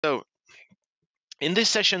So in this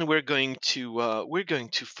session, we're going to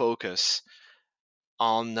focus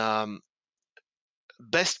on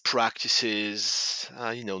best practices,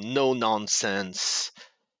 no nonsense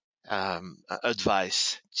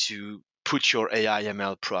advice to put your AI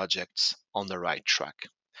ML projects on the right track.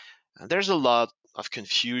 There's a lot of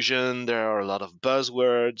confusion. There are a lot of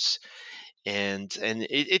buzzwords, and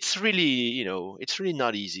it's really it's really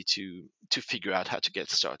not easy to figure out how to get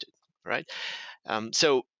started, right?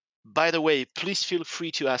 So, by the way, please feel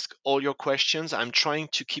free to ask all your questions. I'm trying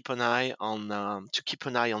to keep an eye on the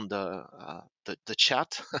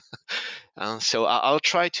chat, so I'll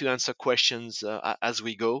try to answer questions as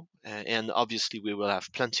we go, and obviously we will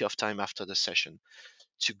have plenty of time after the session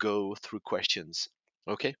to go through questions.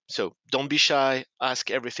 Okay, so don't be shy.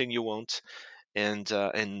 Ask everything you want, and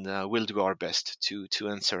we'll do our best to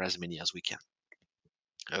answer as many as we can.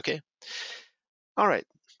 Okay. All right.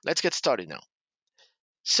 Let's get started now.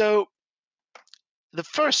 So the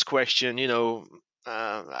first question, is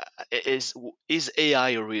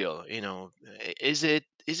AI real? Is it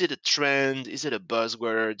a trend? Is it a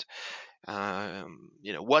buzzword?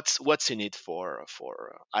 What's in it for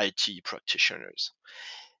IT practitioners?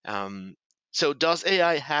 Um, so does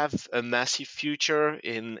AI have a massive future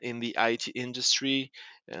in the IT industry?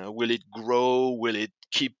 Will it grow? Will it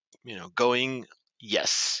keep going?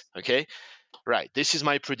 Yes. Okay. Right. This is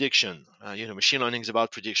my prediction. Machine learning is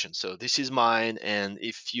about prediction. So this is mine. And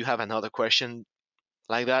if you have another question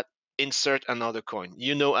like that, insert another coin.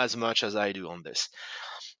 You know as much as I do on this.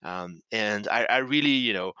 And I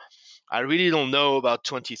really, I really don't know about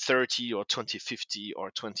 2030 or 2050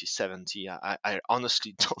 or 2070. I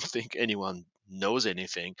honestly don't think anyone knows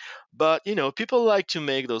anything. But people like to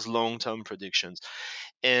make those long-term predictions.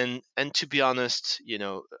 And to be honest,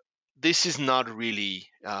 this is not really,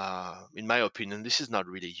 in my opinion, this is not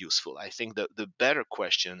really useful. I think the better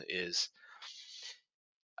question is,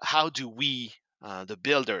 how do we, the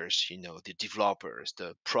builders, the developers,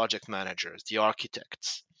 the project managers, the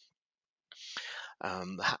architects,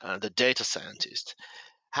 the data scientists,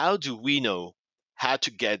 how do we know how to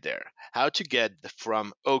get there? How to get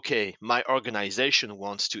from, okay, my organization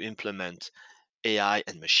wants to implement AI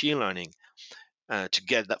and machine learning, to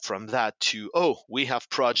get that from that to, oh, we have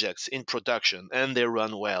projects in production and they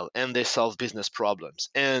run well and they solve business problems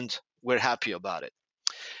and we're happy about it.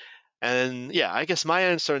 And yeah, I guess my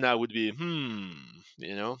answer now would be,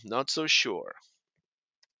 not so sure.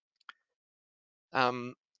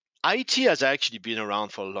 Um, IT has actually been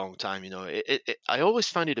around for a long time. I always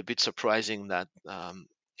find it a bit surprising that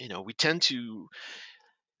we tend to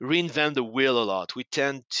reinvent the wheel a lot. We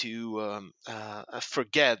tend to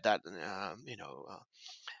forget that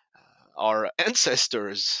our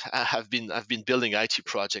ancestors have been building IT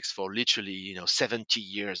projects for literally 70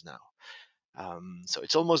 years now. So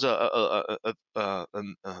it's almost a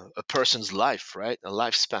person's life, right? A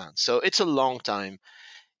lifespan. So it's a long time.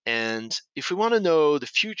 And if we want to know the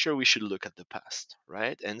future, we should look at the past,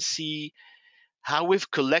 right? And see how we've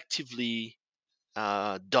collectively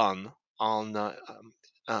done on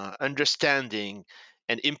understanding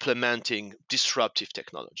and implementing disruptive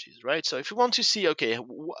technologies, right? So if we want to see, okay,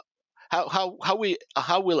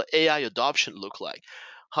 how will AI adoption look like?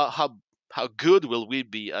 How good will we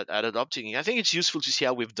be at adopting it? I think it's useful to see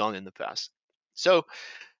how we've done in the past. So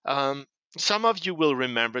um, some of you will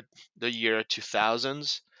remember the year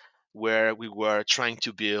 2000s, where we were trying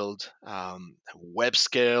to build web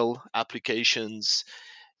scale applications,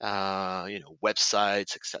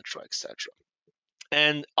 websites, etc., etc.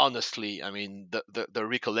 And honestly, I mean, the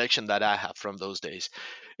recollection that I have from those days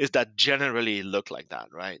is that generally it looked like that,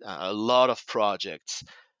 right? A lot of projects,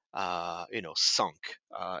 sunk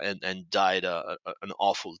and died an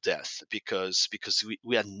awful death because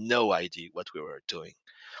we had no idea what we were doing.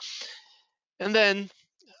 And then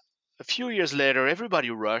a few years later, everybody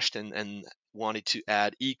rushed and wanted to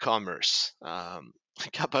add e-commerce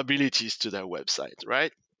capabilities to their website,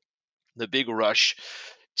 right? The big rush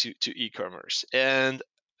to e-commerce. And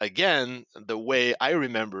again, the way I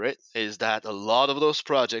remember it is that a lot of those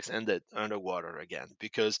projects ended underwater again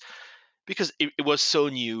because it was so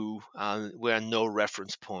new. We had no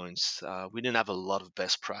reference points. We didn't have a lot of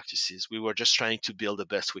best practices. We were just trying to build the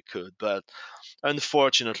best we could, but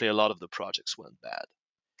unfortunately, a lot of the projects went bad.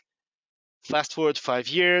 Fast forward 5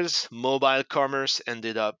 years, mobile commerce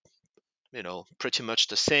ended up, pretty much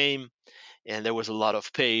the same, and there was a lot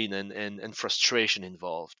of pain and frustration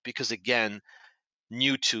involved because again,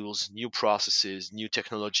 new tools, new processes, new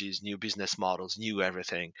technologies, new business models, new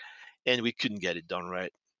everything, and we couldn't get it done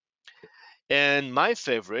right. And my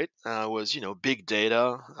favorite was, big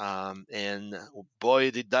data. And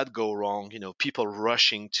boy, did that go wrong. People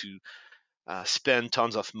rushing to spend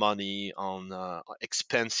tons of money on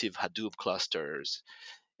expensive Hadoop clusters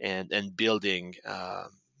and building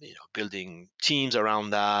teams around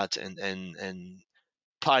that and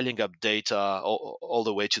piling up data all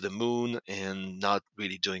the way to the moon and not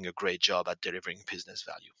really doing a great job at delivering business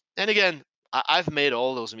value. And again, I've made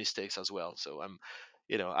all those mistakes as well. So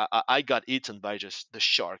I got eaten by just the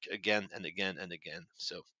shark again and again and again.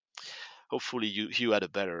 So hopefully you had a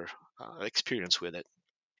better experience with it.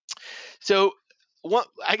 So what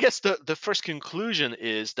I guess the first conclusion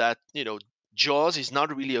is that Jaws is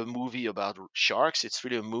not really a movie about sharks. It's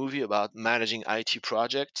really a movie about managing IT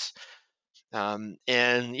projects. And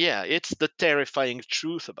yeah, it's the terrifying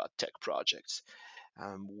truth about tech projects.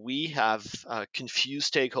 We have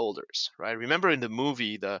confused stakeholders, right? Remember in the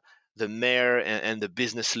movie, the mayor and the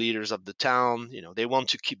business leaders of the town, they want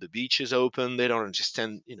to keep the beaches open. They don't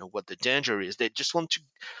understand, what the danger is. They just want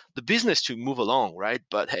the business to move along, right?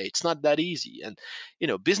 But hey, it's not that easy, and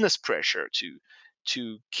business pressure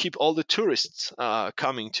to keep all the tourists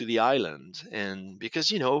coming to the island, and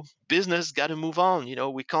because business got to move on.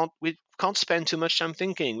 We can't spend too much time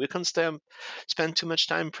thinking. We can't spend too much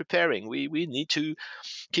time preparing. We need to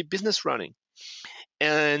keep business running.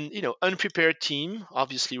 And unprepared team,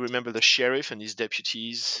 obviously, remember the sheriff and his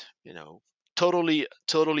deputies, totally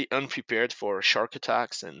unprepared for shark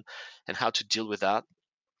attacks and how to deal with that.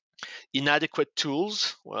 Inadequate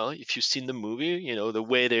tools, well, if you've seen the movie, the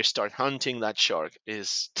way they start hunting that shark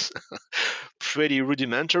is pretty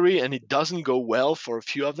rudimentary, and it doesn't go well for a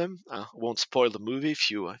few of them. Won't spoil the movie if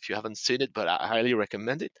you haven't seen it, but I highly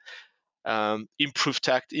recommend it.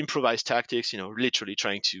 Improvised tactics, literally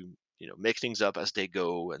trying to make things up as they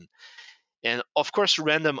go, and of course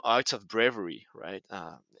random acts of bravery, right?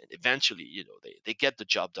 Eventually, they get the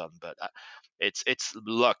job done, but it's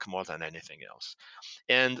luck more than anything else.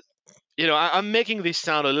 And I'm making this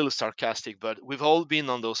sound a little sarcastic, but we've all been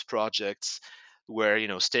on those projects where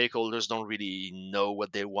stakeholders don't really know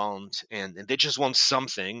what they want, and they just want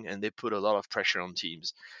something, and they put a lot of pressure on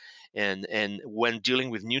teams. And when dealing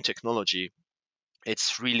with new technology,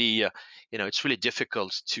 it's really it's really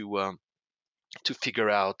difficult to figure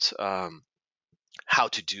out how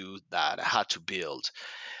to do that, how to build.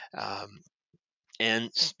 Um,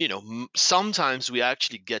 and sometimes we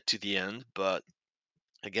actually get to the end, but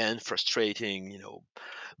again, frustrating.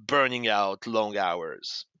 Burning out, long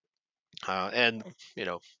hours, and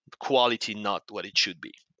quality not what it should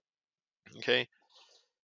be. Okay.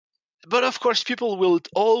 But of course, people will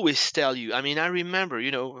always tell you. I mean, I remember,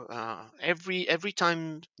 every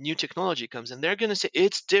time new technology comes in, they're gonna say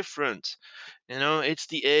it's different. It's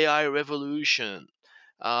the AI revolution.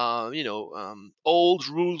 Old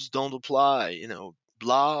rules don't apply.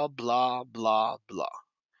 Blah blah blah blah.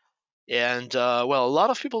 And well, a lot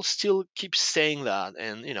of people still keep saying that,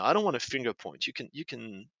 and I don't want to finger point. You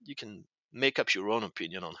can make up your own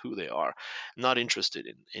opinion on who they are. I'm not interested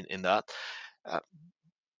in that. Uh,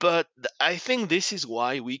 but I think this is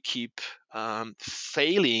why we keep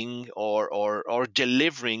failing or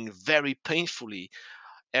delivering very painfully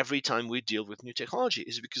every time we deal with new technology,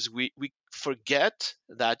 is because we forget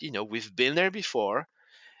that we've been there before.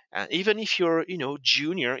 And even if you're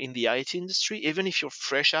junior in the IT industry, even if you're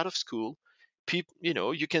fresh out of school, people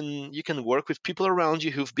you can work with people around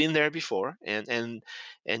you who've been there before, and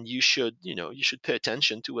you should pay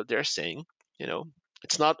attention to what they're saying. you know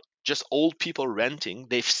it's not just old people renting.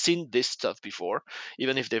 They've seen this stuff before,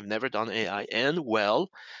 even if they've never done AI. And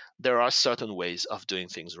well, there are certain ways of doing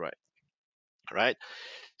things right.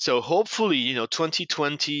 So hopefully,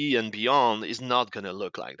 2020 and beyond is not going to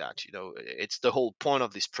look like that. It's the whole point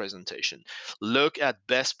of this presentation. Look at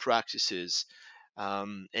best practices,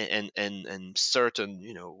 and certain,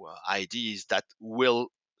 ideas that will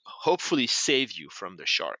hopefully save you from the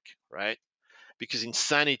shark, right? Because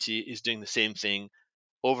insanity is doing the same thing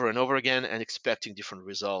over and over again and expecting different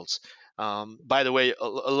results. By the way, a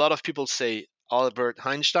lot of people say Albert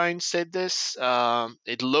Einstein said this.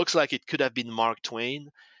 It looks like it could have been Mark Twain,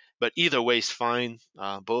 but either way is fine.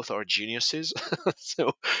 Both are geniuses.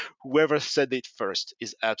 So whoever said it first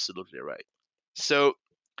is absolutely right. So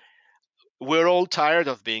we're all tired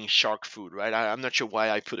of being shark food, right? I'm not sure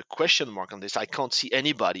why I put a question mark on this. I can't see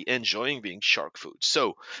anybody enjoying being shark food.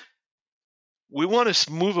 So we want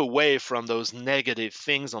to move away from those negative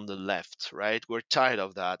things on the left, right? We're tired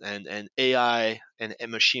of that, and AI and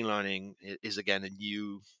machine learning is again a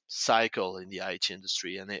new cycle in the IT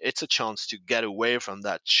industry, and it's a chance to get away from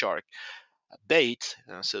that shark bait,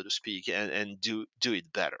 so to speak, and do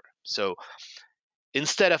it better. So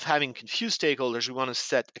instead of having confused stakeholders, we want to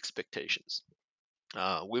set expectations.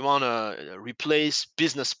 We want to replace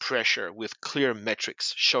business pressure with clear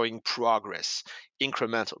metrics showing progress,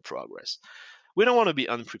 incremental progress. We don't want to be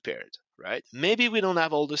unprepared, right? Maybe we don't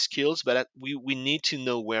have all the skills, but we need to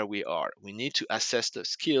know where we are. We need to assess the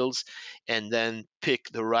skills and then pick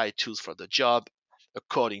the right tools for the job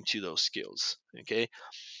according to those skills. Okay,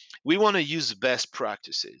 we want to use best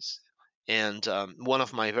practices. And one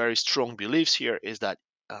of my very strong beliefs here is that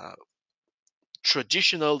uh,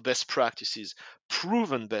 traditional best practices,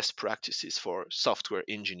 proven best practices for software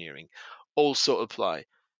engineering, also apply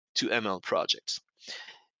to ML projects.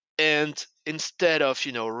 And instead of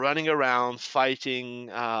running around fighting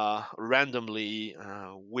randomly,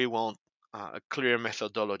 we want a clear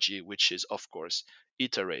methodology, which is of course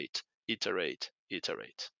iterate, iterate,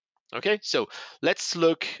 iterate. Okay, so let's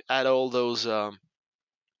look at all those.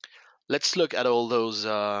 Let's look at all those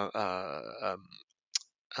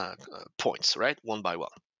points, right, one by one.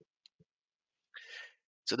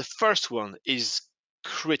 So the first one is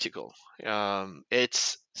critical.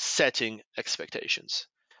 It's setting expectations.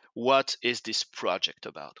 What is this project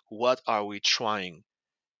about? What are we trying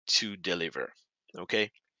to deliver?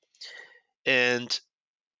 Okay. And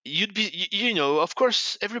you'd be, of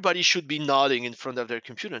course, everybody should be nodding in front of their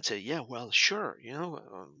computer and say, yeah, well, sure.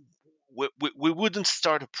 We wouldn't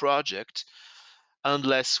start a project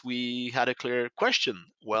unless we had a clear question.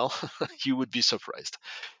 Well, you would be surprised.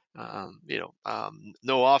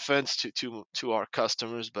 No offense to our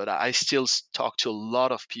customers, but I still talk to a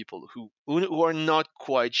lot of people who are not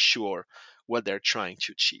quite sure what they're trying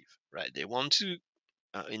to achieve. Right? They want to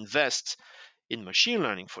invest in machine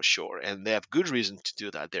learning for sure, and they have good reason to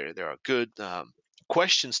do that. There are good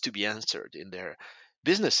questions to be answered in their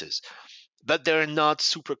businesses, but they're not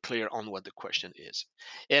super clear on what the question is.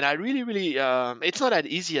 And I really, really, it's not as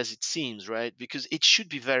easy as it seems, right? Because it should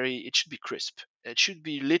be crisp. It should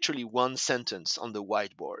be literally one sentence on the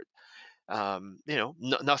whiteboard.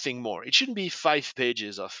 Nothing more. It shouldn't be 5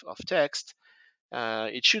 pages of text.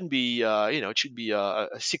 It shouldn't be, it should be a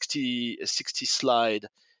 60 slide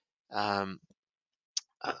um,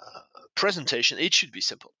 uh, presentation. It should be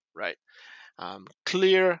simple, right?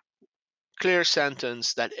 Clear, clear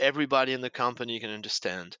sentence that everybody in the company can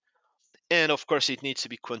understand, and of course it needs to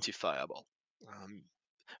be quantifiable. um,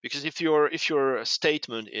 because if your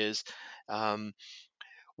statement is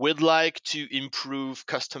we'd like to improve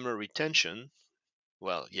customer retention,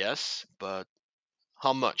 well, yes, but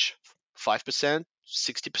how much? 5%,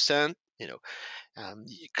 60%?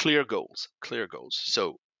 Clear goals.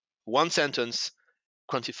 So one sentence,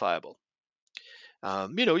 quantifiable.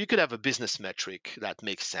 You could have a business metric that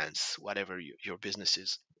makes sense, whatever your business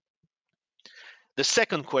is. The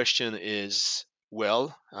second question is,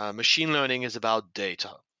 well, machine learning is about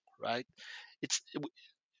data, right? It's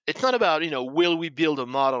it's not about, will we build a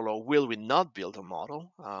model or will we not build a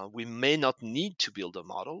model. We may not need to build a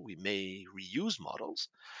model. We may reuse models,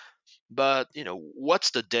 but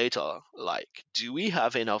what's the data like? Do we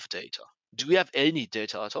have enough data? Do we have any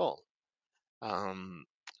data at all? Um,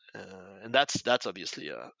 and that's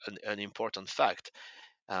obviously an important fact.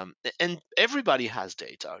 And everybody has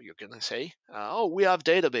data. You're gonna say, oh, we have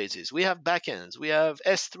databases, we have backends, we have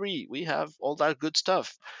S3, we have all that good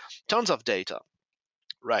stuff, tons of data,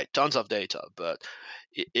 right? Tons of data. But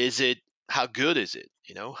is it? How good is it?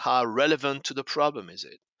 How relevant to the problem is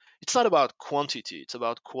it? It's not about quantity; it's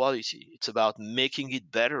about quality. It's about making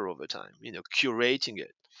it better over time. Curating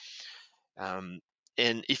it. Um,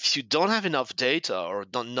 and if you don't have enough data or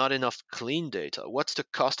not enough clean data, what's the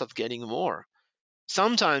cost of getting more?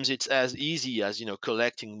 Sometimes it's as easy as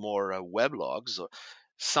collecting more web logs. Or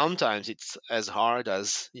sometimes it's as hard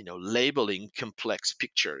as labeling complex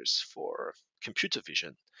pictures for computer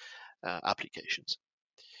vision applications.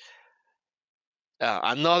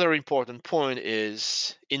 Another important point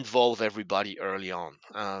is involve everybody early on.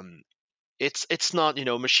 It's not,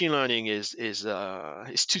 machine learning is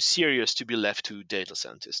too serious to be left to data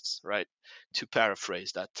scientists, right? To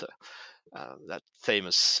paraphrase that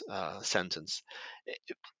famous sentence.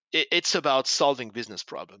 It's about solving business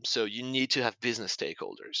problems. So you need to have business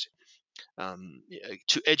stakeholders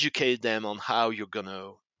to educate them on how you're going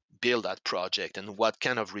to build that project and what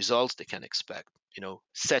kind of results they can expect,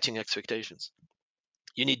 setting expectations.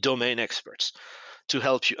 You need domain experts to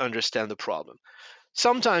help you understand the problem.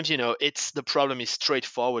 Sometimes, it's the problem is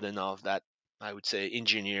straightforward enough that I would say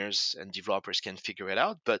engineers and developers can figure it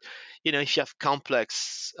out. But if you have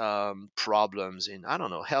complex problems in, I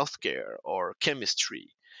don't know, healthcare or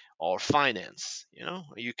chemistry or finance.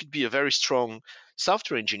 You could be a very strong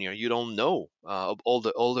software engineer. You don't know all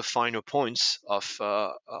the finer points of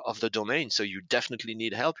the domain, so you definitely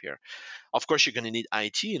need help here. Of course, you're going to need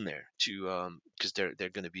IT in there to because they're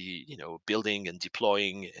going to be building and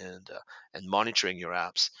deploying and monitoring your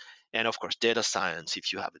apps, and of course data science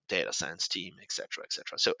if you have a data science team, etc.,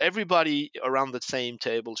 etc. So everybody around the same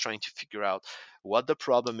table trying to figure out what the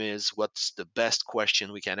problem is, what's the best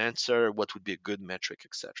question we can answer, what would be a good metric,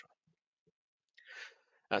 etc.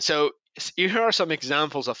 So here are some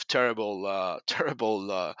examples of terrible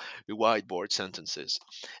whiteboard sentences.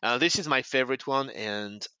 This is my favorite one,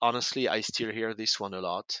 and honestly, I still hear this one a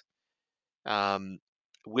lot. Um,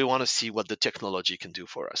 we want to see what the technology can do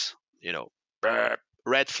for us.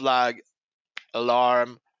 Red flag,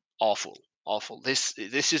 alarm, awful, awful. This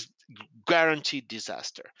is guaranteed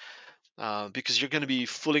disaster because you're going to be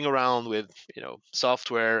fooling around with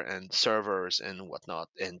software and servers and whatnot,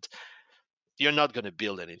 and you're not going to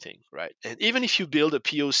build anything, right? And even if you build a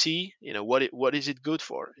POC, what is it good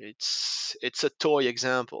for? It's a toy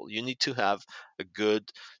example. You need to have a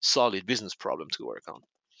good, solid business problem to work on.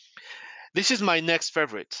 This is my next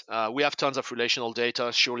favorite. We have tons of relational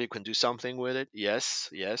data. Surely you can do something with it. Yes,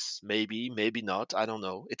 yes, maybe, maybe not. I don't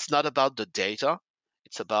know. It's not about the data.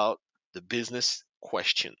 It's about the business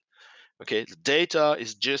question. Okay, the data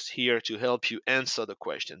is just here to help you answer the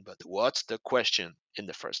question. But what's the question in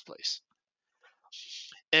the first place?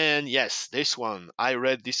 And yes, this one, I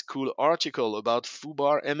read this cool article about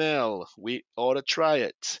Fubar ML. We ought to try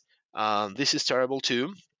it. This is terrible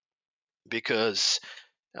too, because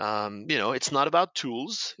it's not about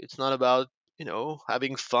tools. It's not about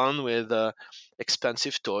having fun with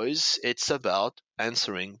expensive toys. It's about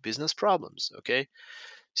answering business problems. Okay,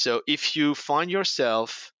 so if you find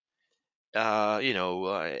yourself,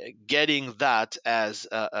 getting that as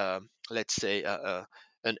let's say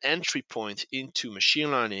an entry point into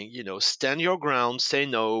machine learning, stand your ground, say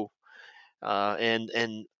no, and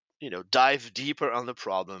dive deeper on the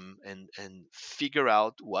problem and figure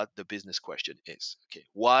out what the business question is. Okay,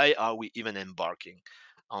 why are we even embarking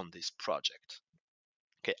on this project?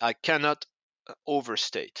 Okay, I cannot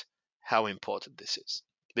overstate how important this is.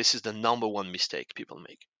 This is the number one mistake people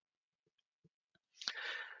make.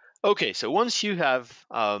 Okay, so once you have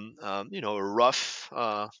a rough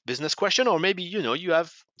business question, or maybe you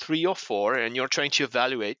have 3 or 4, and you're trying to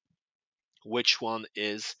evaluate which one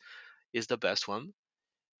is the best one.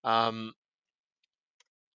 Of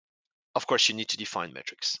course, you need to define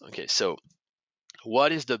metrics. Okay, so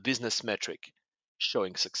what is the business metric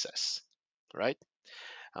showing success, right?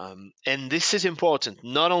 And this is important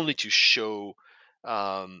not only to show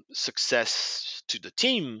success to the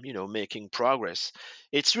team, making progress.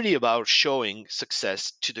 It's really about showing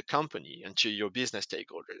success to the company and to your business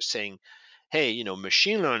stakeholders, saying, hey,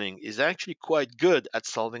 machine learning is actually quite good at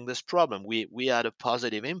solving this problem. We had a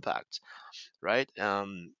positive impact, right?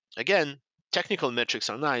 Again, technical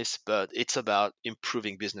metrics are nice, but it's about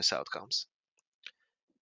improving business outcomes.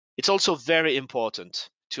 It's also very important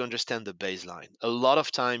to understand the baseline. A lot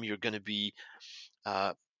of time you're going to be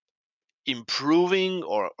uh, improving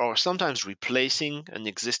or sometimes replacing an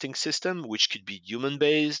existing system, which could be human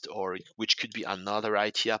based or which could be another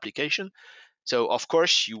IT application. So of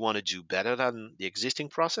course you want to do better than the existing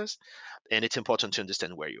process, and it's important to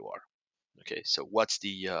understand where you are. Okay, so what's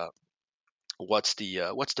the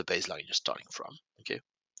baseline you're starting from? Okay,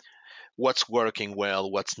 what's working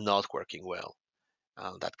well, what's not working well,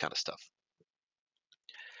 that kind of stuff.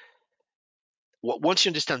 Once you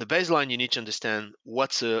understand the baseline, you need to understand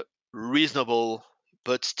what's a reasonable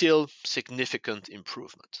but still significant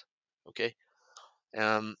improvement. Okay,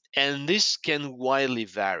 and this can widely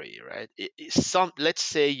vary, right? Let's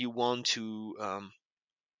say you want to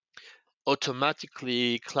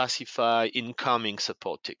automatically classify incoming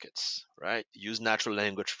support tickets, right? Use natural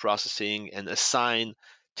language processing and assign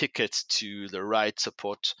tickets to the right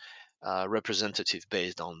support representative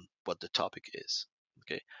based on what the topic is.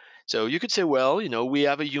 Okay, so you could say, well, we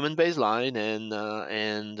have a human baseline, and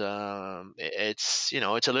it's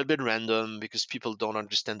a little bit random because people don't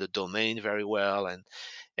understand the domain very well, and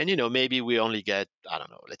maybe we only get, I don't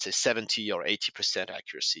know, let's say 70 or 80%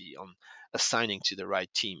 accuracy on assigning to the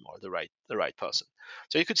right team or the right person.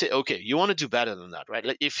 So you could say, okay, you want to do better than that, right?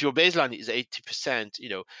 Like if your baseline is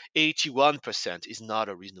 80%, 81% is not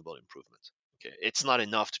a reasonable improvement. Okay, it's not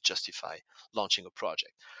enough to justify launching a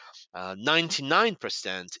project.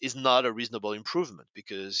 99% is not a reasonable improvement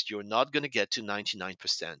because you're not going to get to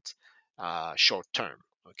 99% short term.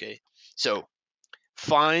 Okay, so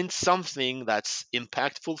find something that's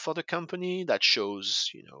impactful for the company that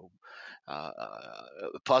shows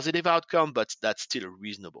a positive outcome, but that's still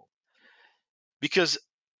reasonable. Because,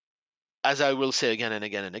 as I will say again and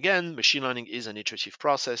again and again, machine learning is an iterative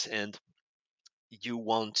process, and you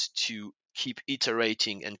want to keep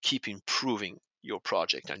iterating and keep improving your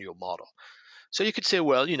project and your model. So you could say,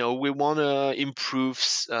 well, we want to improve,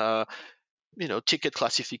 ticket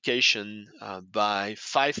classification by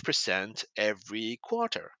 5% every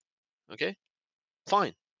quarter. Okay,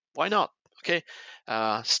 fine. Why not? Okay,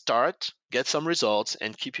 start, get some results,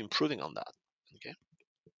 and keep improving on that. Okay.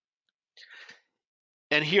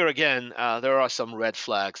 And here again, there are some red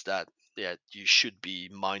flags that you should be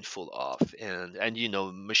mindful of. And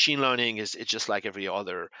machine learning is, it's just like every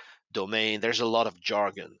other domain. There's a lot of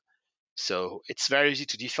jargon. So it's very easy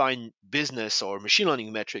to define business or machine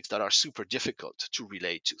learning metrics that are super difficult to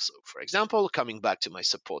relate to. So for example, coming back to my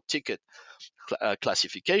support ticket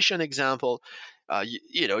classification example,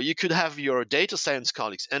 you could have your data science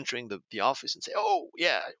colleagues entering the office and say, oh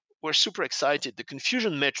yeah, we're super excited. The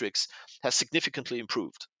confusion metrics has significantly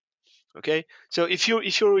improved. Okay, so if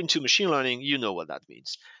you're into machine learning, you know what that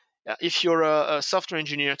means. If you're a software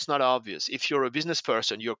engineer, it's not obvious. If you're a business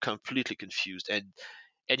person, you're completely confused, and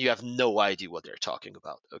you have no idea what they're talking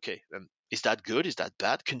about. Okay, is that good? Is that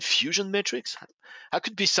bad? Confusion metrics? How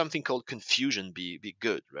could be something called confusion be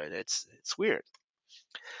good, right? It's weird.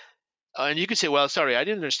 And you could say, well, sorry, I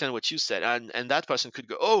didn't understand what you said, and that person could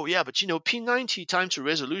go, oh yeah, but P90 time to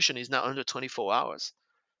resolution is now under 24 hours.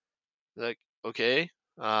 Like, okay,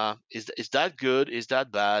 is that good? Is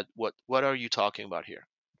that bad? What are you talking about here?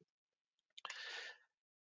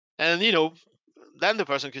 And then the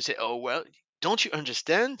person could say, oh well, don't you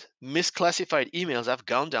understand? Misclassified emails have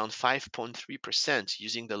gone down 5.3%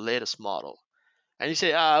 using the latest model. And you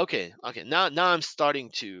say, okay, now I'm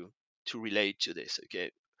starting to relate to this.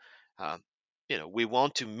 Okay, um, we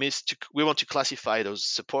want to classify those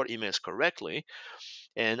support emails correctly.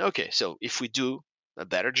 And okay, so if we do a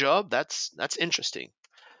better job, that's interesting.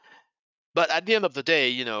 But at the end of the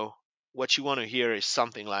day, what you want to hear is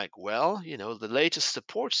something like, well, the latest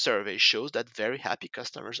support survey shows that very happy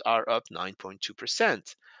customers are up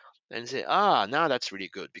 9.2%. And say, now that's really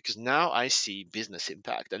good, because now I see business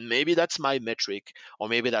impact. And maybe that's my metric, or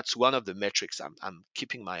maybe that's one of the metrics I'm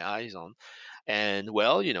keeping my eyes on. And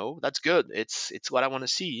well, that's good. It's what I want to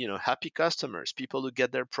see, happy customers, people who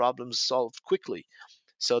get their problems solved quickly,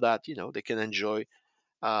 so that, they can enjoy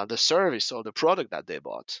the service or the product that they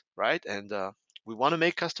bought, right? And we want to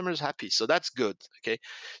make customers happy, so that's good. Okay,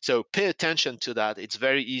 so pay attention to that. It's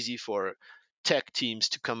very easy for tech teams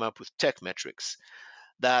to come up with tech metrics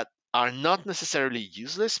that are not necessarily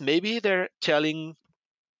useless. Maybe they're telling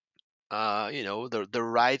the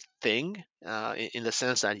right thing, in the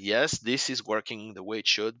sense that yes, this is working the way it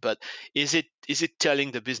should, but is it telling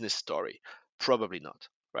the business story? Probably not,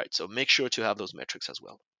 right? So make sure to have those metrics as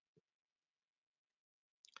well.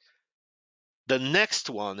 The next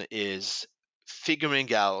one is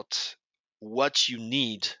figuring out what you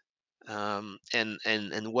need, and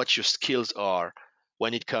what your skills are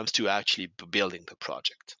when it comes to actually building the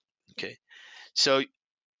project. Okay, so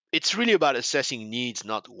it's really about assessing needs,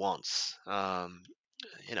 not wants. I'm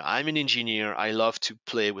an engineer. I love to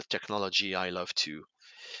play with technology. I love to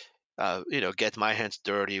get my hands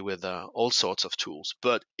dirty with all sorts of tools.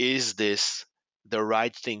 But is this the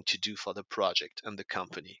right thing to do for the project and the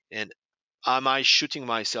company? And am I shooting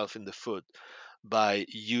myself in the foot by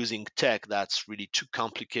using tech that's really too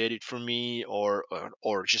complicated for me, or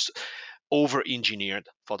just over engineered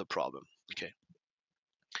for the problem? Okay.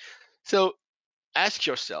 So ask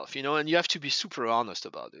yourself, and you have to be super honest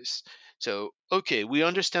about this. So, okay, we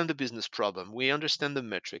understand the business problem, we understand the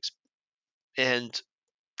metrics, and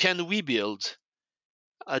can we build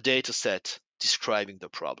a data set describing the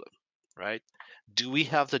problem, right? Do we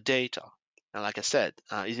have the data? And like I said,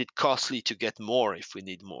 is it costly to get more if we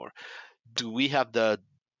need more? Do we have the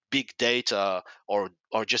big data, or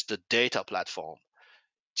just the data platform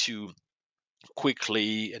to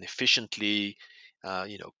quickly and efficiently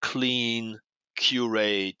clean,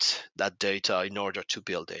 curate that data in order to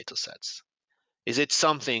build data sets? Is it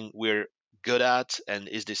something we're good at, and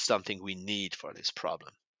is this something we need for this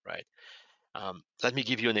problem, right? Let me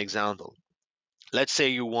give you an example. Let's say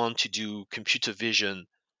you want to do computer vision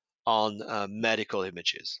on medical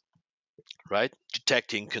images, right?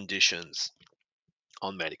 Detecting conditions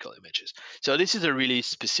on medical images. So this is a really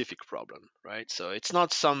specific problem, right? So it's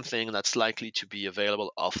not something that's likely to be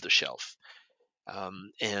available off the shelf.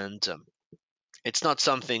 And it's not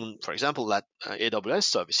something, for example, that AWS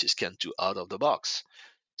services can do out of the box.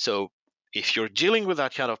 So if you're dealing with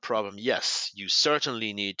that kind of problem, yes, you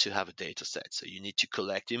certainly need to have a data set. So you need to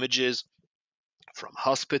collect images from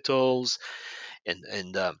hospitals and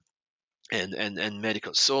and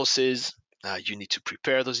medical sources. You need to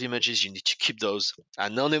prepare those images. You need to keep those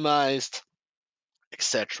anonymized,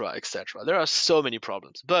 etc., etc. There are so many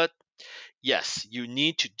problems, but yes, you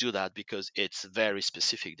need to do that because it's very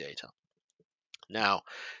specific data. Now,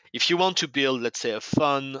 if you want to build, let's say, a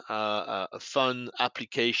fun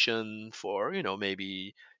application for,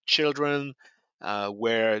 maybe children,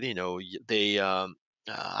 where they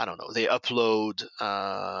I don't know, they upload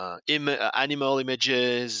animal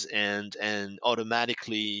images, and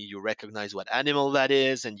automatically you recognize what animal that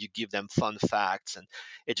is, and you give them fun facts and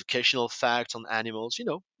educational facts on animals.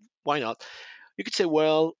 Why not? You could say,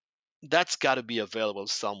 well, that's got to be available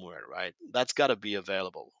somewhere, right? That's got to be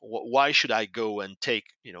available. Why should I go and take,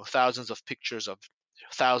 thousands of pictures of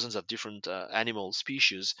thousands of different animal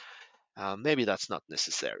species? Maybe that's not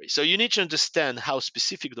necessary. So you need to understand how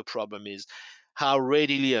specific the problem is, how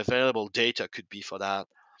readily available data could be for that,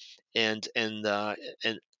 and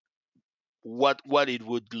what it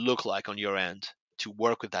would look like on your end to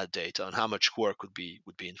work with that data, and how much work would be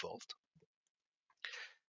involved.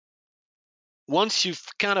 Once you've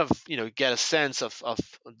kind of get a sense of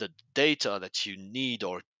the data that you need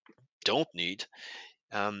or don't need,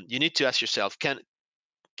 you need to ask yourself,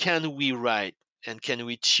 can we write and can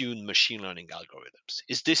we tune machine learning algorithms?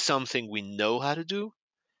 Is this something we know how to do?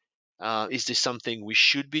 Is this something we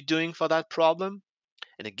should be doing for that problem?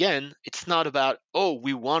 And again, it's not about, oh,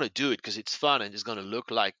 we want to do it because it's fun and it's going to look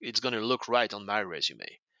right on my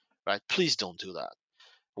resume, right? Please don't do that.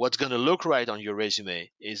 What's going to look right on your resume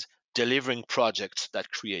is delivering projects that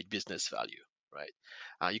create business value, right?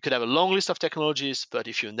 You could have a long list of technologies, but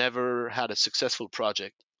if you never had a successful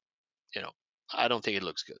project, you know, I don't think it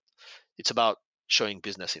looks good. It's about showing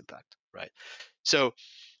business impact, right? So,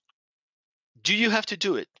 do you have to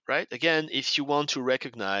do it, right? Again, if you want to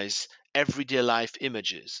recognize everyday life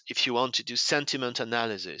images, if you want to do sentiment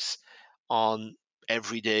analysis on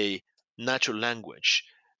everyday natural language,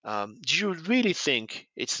 do you really think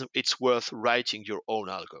it's worth writing your own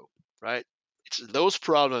algo, right? Those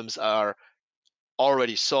problems are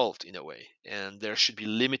already solved in a way, and there should be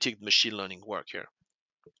limited machine learning work here.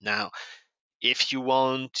 Now, if you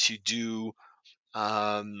want to do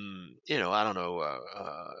I don't know,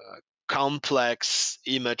 complex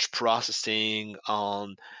image processing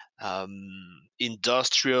on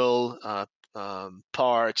industrial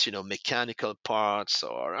parts, mechanical parts,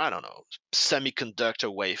 or I don't know,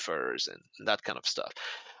 semiconductor wafers and that kind of stuff,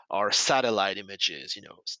 or satellite images,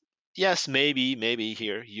 yes, maybe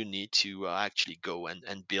here you need to actually go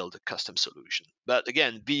and build a custom solution. But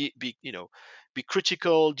again, be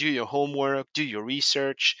critical, do your homework, do your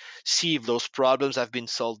research, see if those problems have been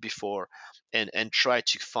solved before, and try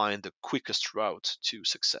to find the quickest route to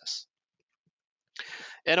success.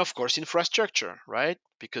 And of course, infrastructure, right?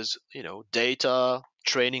 Because data,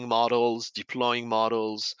 training models, deploying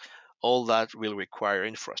models, all that will require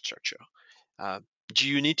infrastructure. uh, do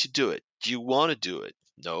you need to do it? Do you want to do it?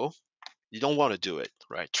 No, you don't want to do it,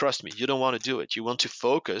 right? Trust me, you don't want to do it. You want to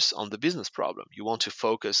focus on the business problem. You want to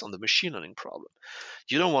focus on the machine learning problem.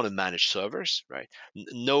 You don't want to manage servers, right?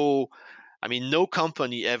 No, I mean, no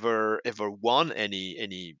company ever won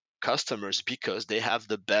any customers because they have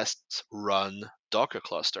the best run Docker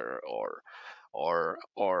cluster, or the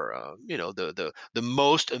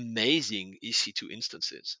most amazing EC2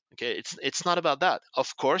 instances. Okay, it's not about that.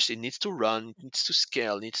 Of course, it needs to run, it needs to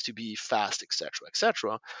scale, it needs to be fast, etc.,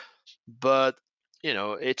 etc. But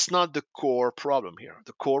it's not the core problem here.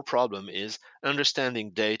 The core problem is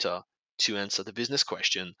understanding data to answer the business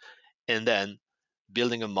question, and then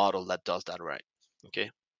building a model that does that right.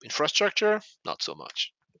 Okay, infrastructure, not so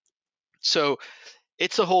much. So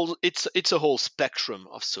it's a whole spectrum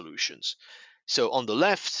of solutions. So on the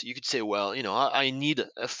left, you could say, well, I need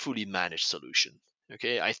a fully managed solution.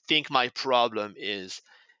 Okay, I think my problem is,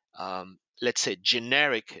 let's say,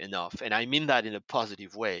 generic enough, and I mean that in a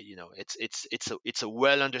positive way. It's a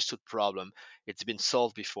well understood problem. It's been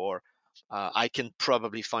solved before. I can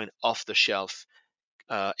probably find off the shelf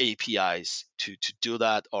APIs to do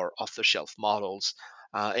that, or off the shelf models.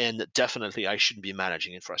 And definitely, I shouldn't be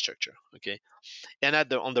managing infrastructure. Okay, and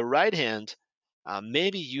on the right hand,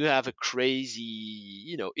 maybe you have a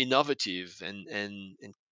crazy, innovative and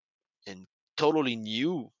totally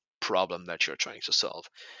new problem that you're trying to solve.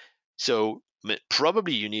 So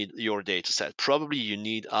probably you need your data set. Probably you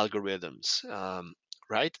need algorithms,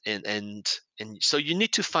 right? And so you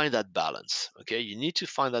need to find that balance. Okay, you need to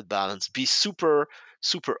find that balance. Be super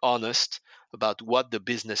honest about what the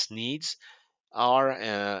business needs are,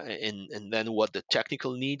 and then what the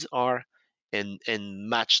technical needs are, and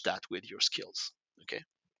match that with your skills. Okay.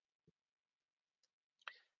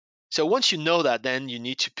 So once you know that, then you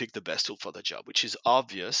need to pick the best tool for the job, which is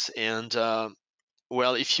obvious. And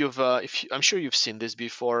well, I'm sure you've seen this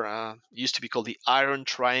before. It used to be called the iron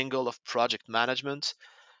triangle of project management.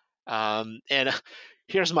 And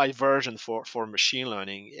here's my version for machine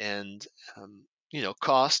learning. And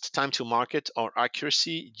cost, time to market, or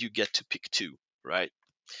accuracy. You get to pick two, right?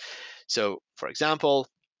 So, for example,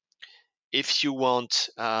 if you want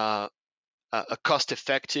a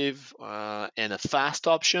cost-effective and a fast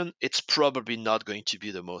option, it's probably not going to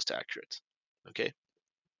be the most accurate. Okay.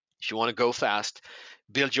 If you want to go fast,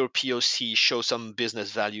 build your POC, show some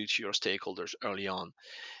business value to your stakeholders early on,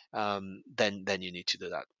 then you need to do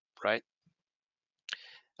that, right?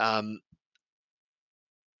 Um,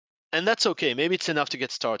 and that's okay. Maybe it's enough to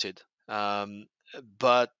get started,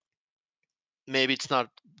 but maybe it's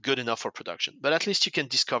not good enough for production. But at least you can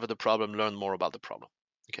discover the problem, learn more about the problem.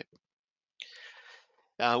 Okay.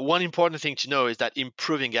 One important thing to know is that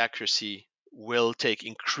improving accuracy will take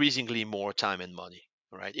increasingly more time and money.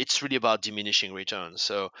 Right? It's really about diminishing returns.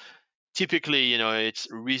 So typically, it's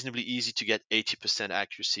reasonably easy to get 80%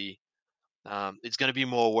 accuracy. It's going to be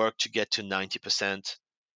more work to get to 90%.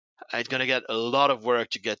 It's going to get a lot of work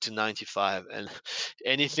to get to 95, and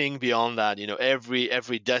anything beyond that,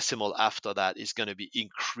 every decimal after that is going to be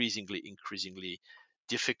increasingly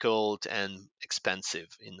difficult and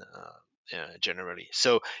expensive in generally.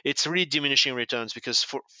 So it's really diminishing returns, because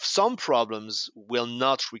for some problems will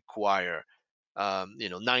not require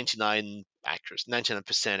 99%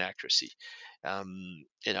 accuracy.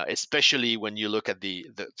 Especially when you look at the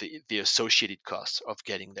associated costs of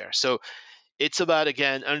getting there. So it's about,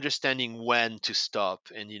 again, understanding when to stop,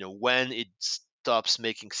 and when it stops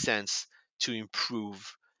making sense to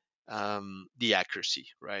improve the accuracy,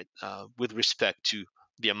 right? With respect to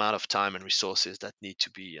the amount of time and resources that need to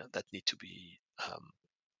be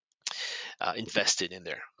invested in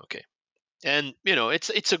there. Okay. And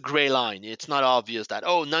it's a gray line. It's not obvious that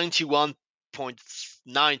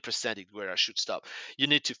 91.9% is where I should stop. You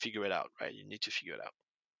need to figure it out, right? You need to figure it out.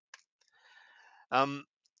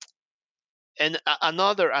 And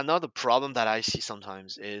another problem that I see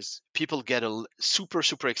sometimes is people get super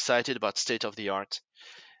excited about state of the art,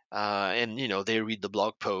 and they read the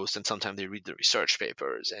blog posts, and sometimes they read the research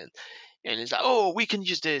papers, and it's like, oh, we can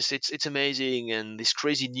use this. It's amazing, and this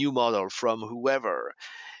crazy new model from whoever.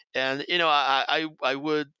 And I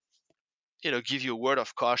would give you a word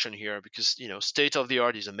of caution here, because state of the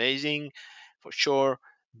art is amazing for sure,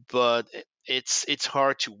 but it's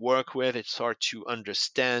hard to work with. It's hard to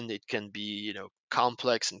understand. It can be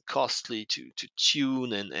complex and costly to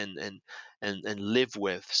tune and live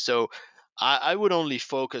with. So I would only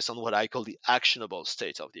focus on what I call the actionable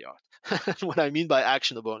state of the art. What I mean by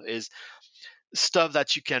actionable is stuff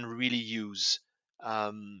that you can really use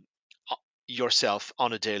um, yourself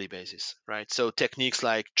on a daily basis, right? So techniques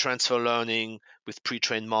like transfer learning with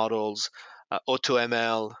pre-trained models,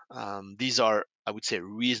 AutoML, these are, I would say,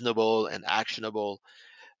 reasonable and actionable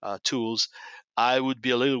tools. I would be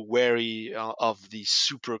a little wary of the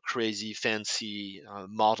super crazy fancy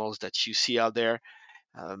models that you see out there.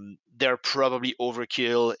 They're probably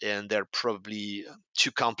overkill, and they're probably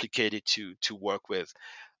too complicated to work with,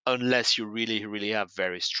 unless you really have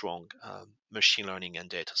very strong machine learning and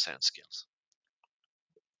data science skills.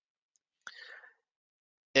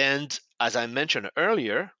 And as I mentioned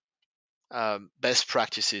earlier, best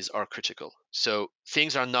practices are critical. So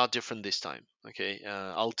things are not different this time. Okay,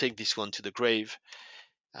 I'll take this one to the grave.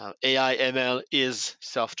 AI ML is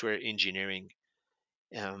software engineering,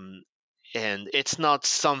 um, and it's not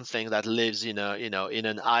something that lives in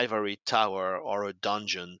an ivory tower or a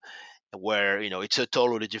dungeon where it's a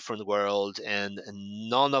totally different world, and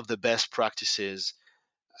none of the best practices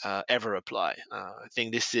ever apply. I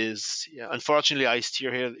think this is, yeah, unfortunately, I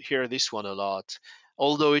still hear this one a lot,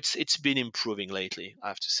 although it's been improving lately, I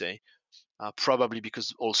have to say. Probably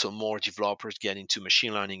because also more developers get into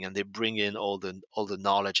machine learning, and they bring in all the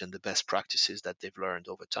knowledge and the best practices that they've learned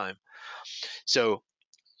over time. So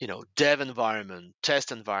dev environment,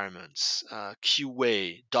 test environments,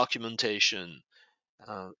 QA, documentation,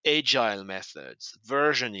 agile methods,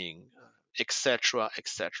 versioning, etc.,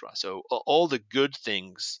 etc. So all the good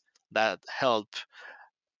things that help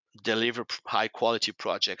deliver high quality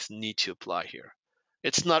projects need to apply here.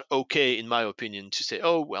 It's not okay, in my opinion, to say,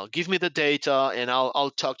 "Oh well, give me the data, and I'll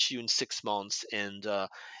talk to you in 6 months, and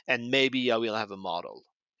maybe I will have a model."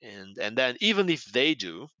 And then even if they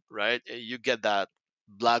do, right, you get that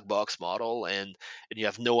black box model, and you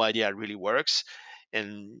have no idea it really works.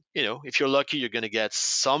 And if you're lucky, you're going to get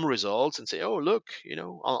some results and say, "Oh look,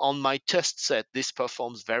 on my test set, this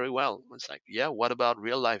performs very well." It's like, yeah, what about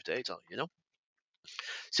real life data?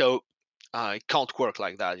 So it can't work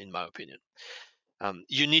like that, in my opinion.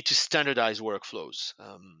 You need to standardize workflows.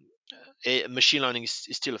 Machine learning is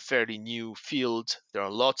still a fairly new field. There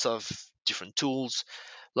are lots of different tools,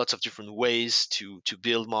 lots of different ways to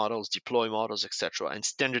build models, deploy models, etc. And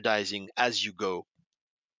standardizing as you go,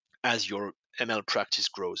 as your ML practice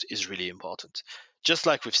grows, is really important. Just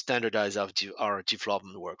like we've standardized our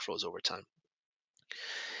development workflows over time.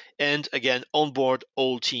 And again, onboard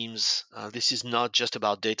all teams. This is not just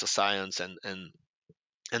about data science and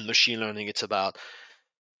machine learning. It's about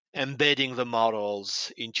embedding the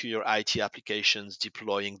models into your IT applications,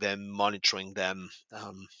 deploying them, monitoring them,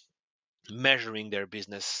 measuring their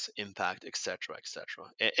business impact, etc., etc.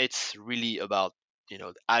 It's really about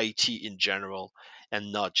IT in general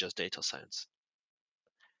and not just data science.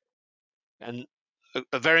 And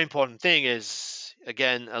a very important thing is,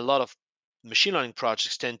 again, a lot of machine learning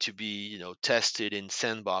projects tend to be tested in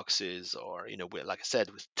sandboxes, or like I said,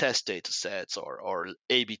 with test data sets or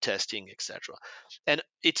A/B testing, etc. And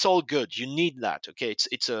it's all good. You need that. Okay,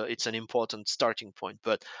 it's an important starting point,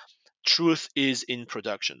 but truth is in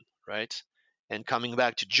production, right? And coming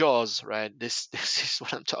back to Jaws, right? This is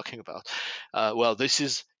what I'm talking about. Well, this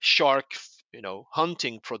is shark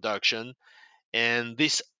hunting production, and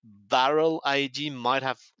this barrel ID might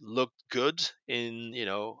have looked good in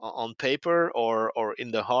on paper or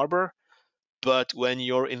in the harbor, but when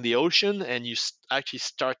you're in the ocean and you actually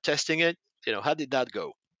start testing it, how did that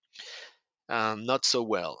go? Not so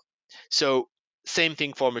well. So same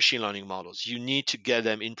thing for machine learning models. You need to get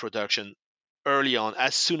them in production early on,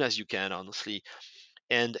 as soon as you can, honestly,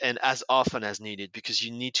 and as often as needed, because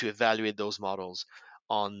you need to evaluate those models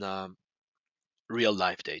on real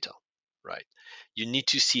life data, right? You need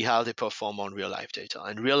to see how they perform on real life data,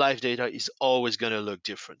 and real life data is always going to look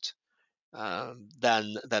different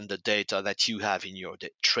than the data that you have in your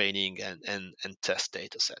training and test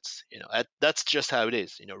data sets. That's just how it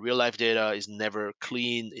is. Real life data is never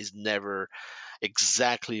clean, is never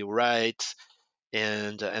exactly right,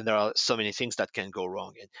 and there are so many things that can go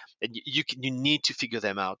wrong, and you need to figure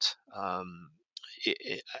them out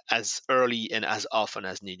as early and as often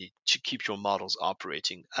as needed to keep your models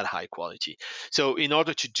operating at high quality. So in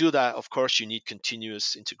order to do that, of course, you need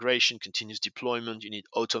continuous integration, continuous deployment, you need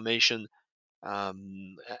automation.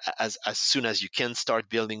 As soon as you can start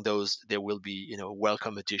building those, there will be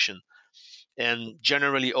welcome addition. And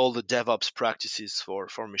generally, all the DevOps practices for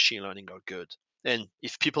machine learning are good. And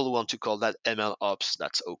if people want to call that ML ops,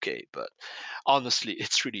 that's okay. But honestly,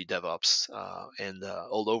 it's really DevOps and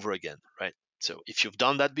all over again, right? So if you've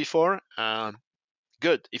done that before,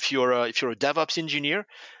 good. If you're a DevOps engineer,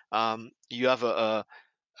 you have a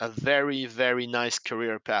very, very nice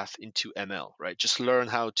career path into ML, right? Just learn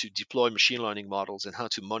how to deploy machine learning models and how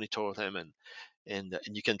to monitor them, and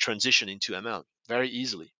you can transition into ML very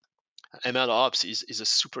easily. ML ops is a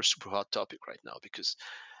super, super hot topic right now because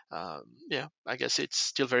yeah, I guess it's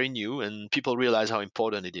still very new and people realize how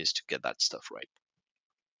important it is to get that stuff right.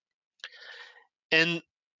 And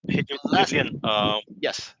Hey, last, Julian,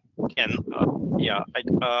 yes. can yeah,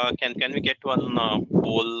 can we get one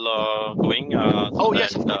poll going so Oh that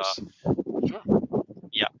yes, of course. Sure.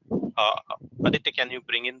 yeah, uh, Aditya, can you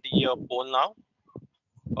bring in the poll now?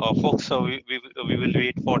 Folks, we will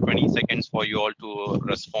wait for 20 seconds for you all to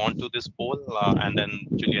respond to this poll, and then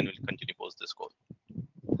Julian will continue post this poll.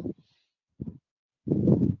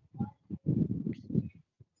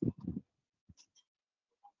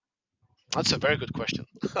 That's a very good question.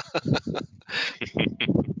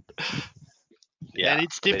 Yeah, And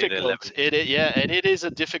it's very difficult. relevant. Yeah, and it is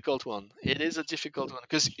a difficult one. It is a difficult one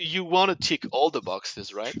because you want to tick all the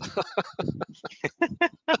boxes, right?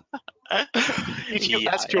 If you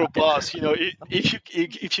Yeah, ask yeah, your boss,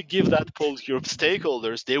 if you give that poll to your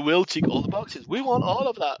stakeholders, they will tick all the boxes. We want all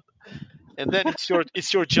of that, and then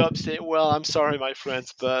it's your job to say, well, I'm sorry, my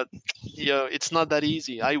friends, but it's not that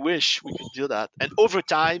easy. I wish we could do that. And over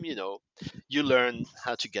time, you learn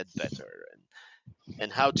how to get better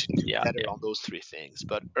and how to do yeah, better yeah. on those three things.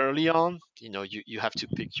 But early on, you have to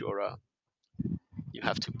pick your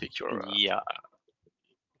Yeah,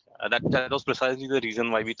 that was precisely the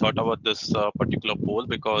reason why we thought about this particular poll,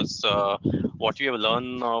 because what we have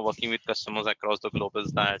learned working with customers across the globe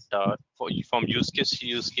is that from use case to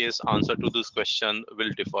use case, answer to this question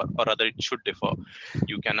will differ, or rather it should differ.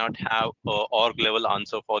 You cannot have a org level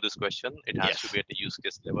answer for this question. It has to yes. be at the use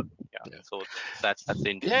case level. Yeah, Yeah. so that's the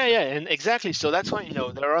Yeah, intention. yeah, and exactly. So that's why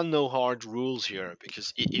there are no hard rules here,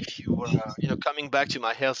 because if you were coming back to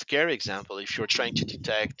my healthcare example, if you're trying to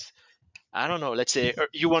detect, I don't know, let's say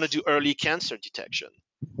you want to do early cancer detection,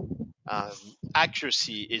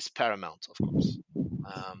 accuracy is paramount, of course.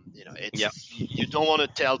 Yeah. It's you don't want to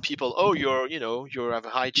tell people, oh, you have a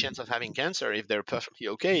high chance of having cancer if they're perfectly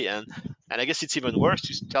okay, and I guess it's even worse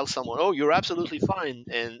to tell someone, oh, you're absolutely fine,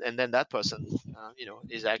 and then that person,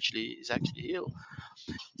 is actually ill.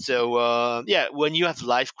 So yeah, when you have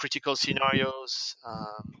life critical scenarios,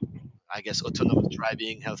 I guess autonomous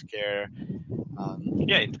driving, healthcare,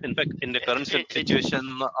 Yeah, in fact, in the current situation,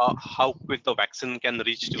 how quick the vaccine can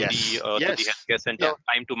reach yes, to the yes, healthcare center,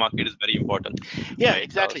 yeah. time to market is very important, Yeah, right?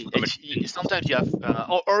 exactly. So the Sometimes you have,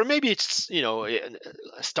 or maybe it's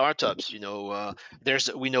startups. We know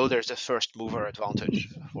there's a first mover advantage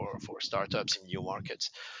for startups in new markets.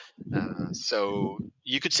 So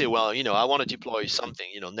you could say, well, I want to deploy something,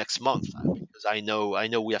 next month, because I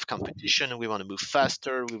know we have competition and we want to move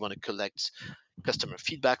faster. We want to collect customer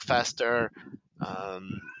feedback faster.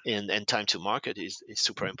 And time to market is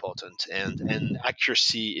super important, and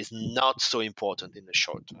accuracy is not so important in the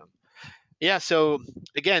short term. Yeah, so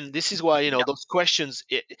again, this is why yeah, those questions,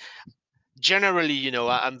 generally,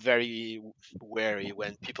 I'm very wary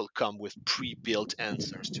when people come with pre-built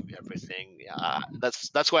answers to everything.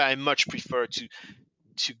 That's why I much prefer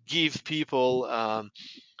to give people,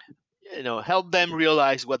 help them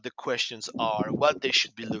realize what the questions are, what they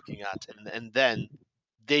should be looking at, and then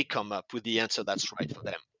they come up with the answer that's right for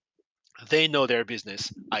them. They know their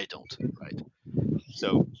business, I don't, right?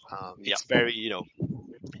 So yeah, it's very, you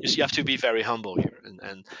have to be very humble here,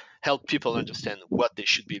 and help people understand what they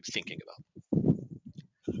should be thinking about.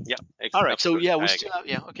 yeah. All right, so Absolutely, yeah, we I still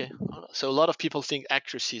agree. have, yeah, okay. So a lot of people think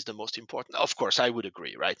accuracy is the most important. Of course, I would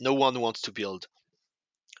agree, right? No one wants to build,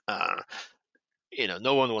 uh,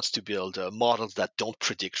 no one wants to build models that don't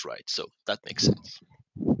predict right. So that makes sense.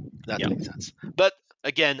 That Yeah, makes sense. But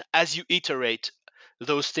again, as you iterate,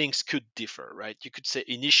 those things could differ, right? You could say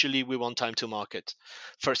initially we want time to market,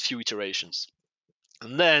 first few iterations,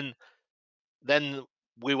 and then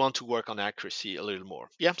we want to work on accuracy a little more.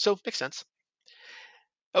 Yeah, so makes sense.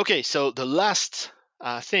 Okay, so the last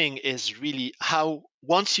thing is really how,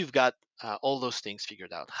 once you've got all those things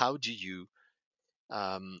figured out,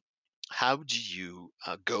 um,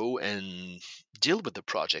 go and deal with the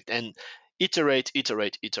project and iterate,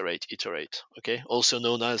 iterate, iterate, iterate. Okay, also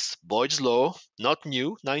known as Boyd's law, not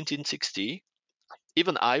new, 1960.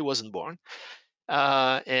 Even I wasn't born.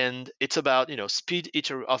 And it's about speed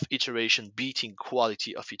of iteration beating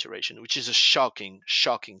quality of iteration, which is a shocking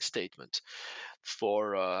statement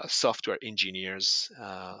for software engineers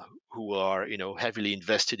who are heavily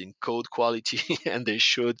invested in code quality, and they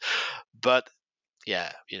should. But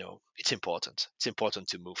yeah, it's important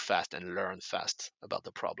to move fast and learn fast about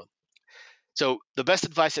the problem. So the best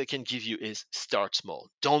advice I can give you is start small.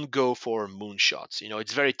 Don't go for moonshots.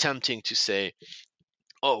 It's very tempting to say,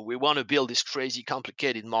 oh, we want to build this crazy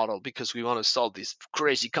complicated model because we want to solve this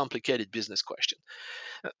crazy complicated business question.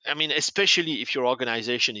 I mean, especially if your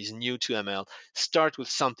organization is new to ML, start with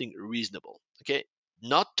something reasonable. Okay.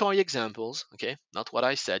 Not toy examples. Okay. Not what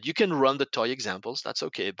I said. You can run the toy examples. That's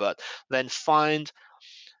okay. But then find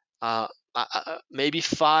uh, maybe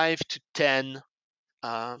 5 to 10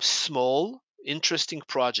 small, interesting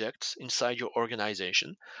projects inside your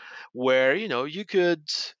organization where you could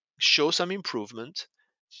show some improvement,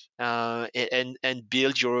 and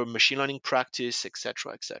build your machine learning practice,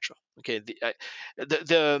 etc., etc. Okay,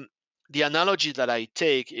 the analogy that I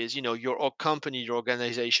take is, your company, your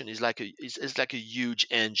organization is like a huge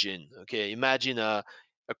engine. Okay, imagine a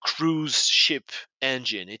cruise ship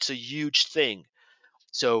engine. It's a huge thing.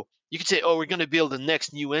 So you could say, oh, we're going to build the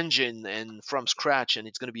next new engine and from scratch, and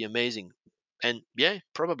it's going to be amazing. And yeah,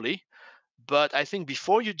 probably, but I think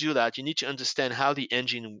before you do that, you need to understand how the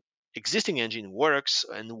existing engine works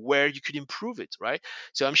and where you could improve it, right?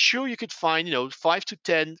 So I'm sure you could find, 5 to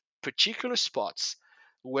 10 particular spots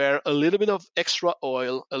where a little bit of extra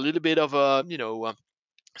oil, a little bit of a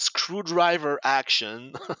screwdriver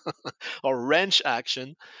action or wrench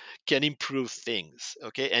action can improve things.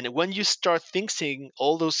 Okay, and when you start fixing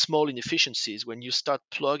all those small inefficiencies, when you start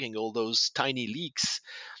plugging all those tiny leaks,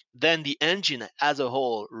 then the engine as a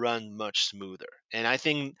whole run much smoother. And I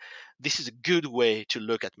think this is a good way to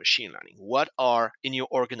look at machine learning. What are in your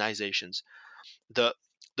organizations the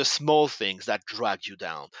the small things that drag you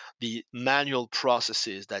down, the manual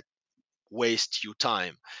processes that waste you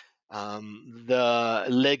time, the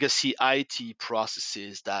legacy IT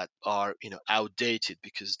processes that are outdated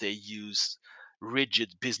because they use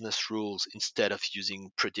rigid business rules instead of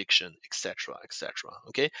using prediction, etc., etc.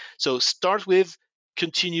 Okay, so start with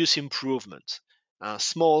continuous improvement,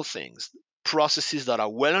 small things, processes that are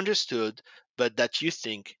well understood, but that you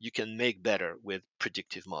think you can make better with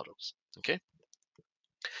predictive models. Okay,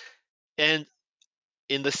 and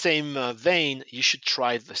in the same vein, you should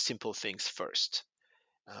try the simple things first.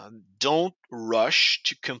 Don't rush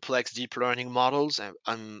to complex deep learning models.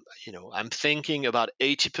 I'm thinking about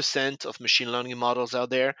 80% of machine learning models out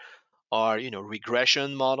there are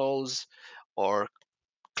regression models or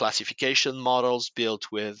classification models built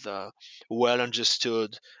with well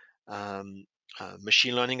understood um,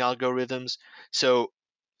 machine learning algorithms. So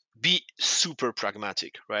be super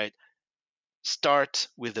pragmatic, right? Start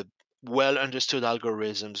with the well understood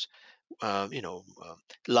algorithms,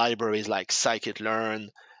 libraries like scikit-learn,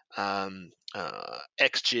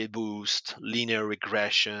 XGBoost, linear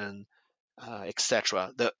regression,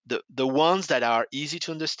 etc. The ones that are easy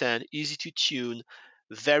to understand, easy to tune,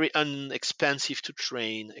 very inexpensive to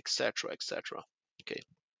train, etc., etc. Okay.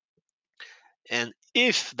 And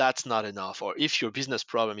if that's not enough, or if your business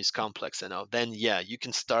problem is complex enough, then yeah, you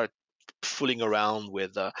can start fooling around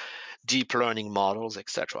with deep learning models,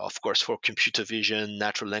 etc. Of course, for computer vision,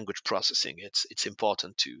 natural language processing, it's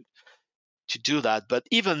important to do that. But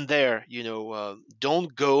even there,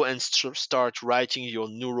 don't go and start writing your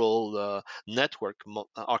neural network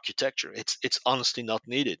architecture. It's honestly not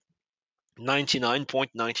needed.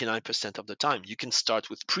 99.99% of the time, you can start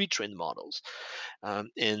with pre-trained models,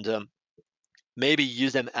 and maybe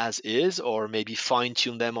use them as is, or maybe fine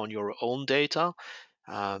tune them on your own data.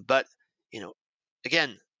 But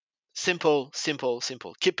again, simple, simple,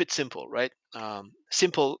 simple. Keep it simple, right?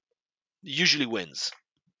 Simple usually wins.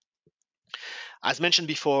 As mentioned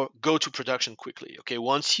before, go to production quickly. Okay,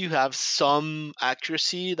 once you have some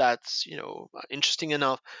accuracy that's interesting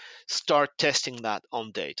enough, start testing that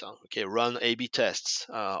on data. Okay, run A/B tests,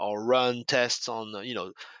 or run tests on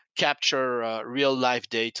capture real life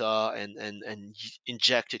data and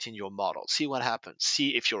inject it in your model. See what happens.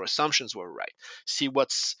 See if your assumptions were right. See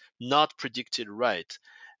what's not predicted right.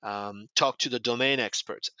 Talk to the domain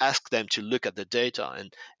experts. Ask them to look at the data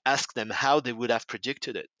and ask them how they would have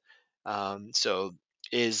predicted it. So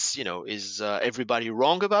is everybody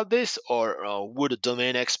wrong about this, or would a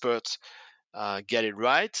domain expert get it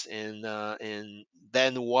right? And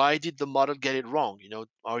then why did the model get it wrong?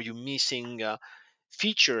 Are you missing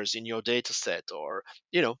features in your data set, or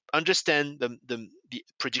understand the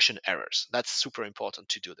prediction errors? That's super important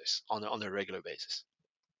to do this on a regular basis,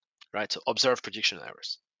 right? So observe prediction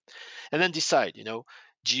errors and then decide,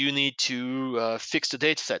 do you need to fix the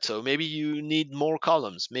data set? So maybe you need more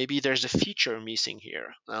columns. Maybe there's a feature missing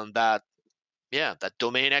here, that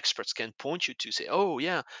domain experts can point you to, say, oh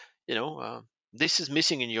yeah, this is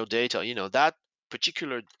missing in your data. That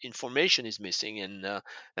particular information is missing,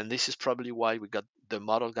 and this is probably why the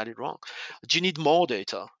model got it wrong. Do you need more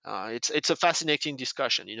data? It's a fascinating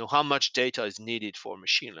discussion. How much data is needed for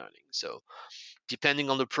machine learning? So depending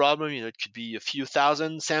on the problem, it could be a few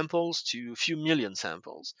thousand samples to a few million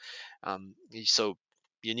samples. So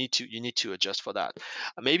you need to adjust for that.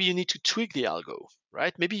 Maybe you need to tweak the algo,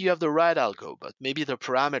 right? Maybe you have the right algo, but maybe the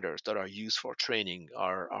parameters that are used for training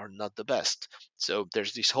are not the best. So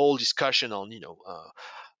there's this whole discussion on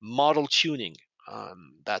model tuning.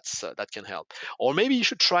 That can help. Or maybe you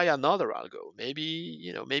should try another algo. Maybe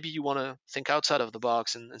you want to think outside of the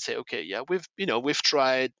box and say, okay, yeah, we've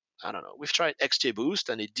tried, I don't know, we've tried XGBoost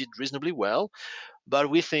and it did reasonably well, but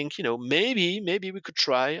we think, maybe we could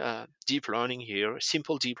try deep learning here,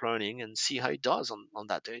 simple deep learning, and see how it does on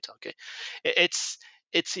that data. Okay, it's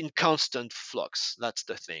in constant flux. That's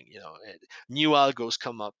the thing. New algos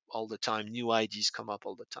come up all the time, new ideas come up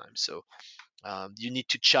all the time. So you need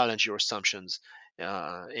to challenge your assumptions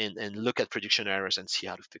and look at prediction errors and see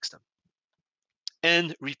how to fix them.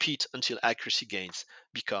 And repeat until accuracy gains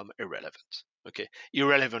become irrelevant. Okay,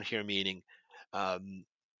 irrelevant here meaning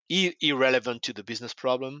irrelevant to the business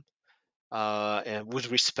problem, and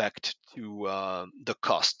with respect to the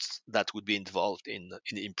costs that would be involved in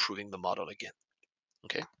improving the model again.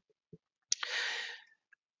 Okay,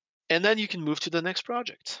 and then you can move to the next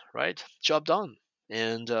project, right? Job done,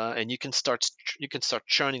 and you can start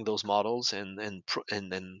churning those models and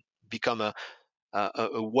become a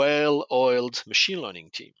well-oiled machine learning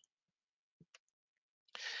team.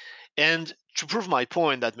 And to prove my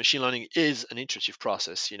point that machine learning is an iterative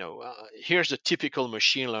process, here's the typical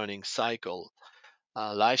machine learning cycle,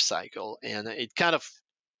 life cycle, and it kind of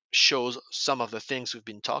shows some of the things we've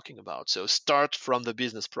been talking about. So start from the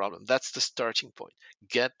business problem. That's the starting point.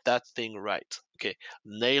 Get that thing right. Okay,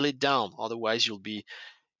 nail it down. Otherwise, you'll be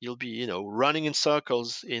running in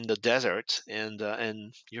circles in the desert, and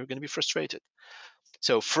you're going to be frustrated.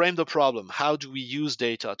 So frame the problem. How do we use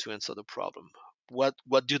data to answer the problem? What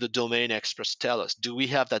do the domain experts tell us? Do we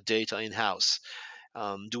have that data in house?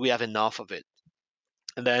 Do we have enough of it?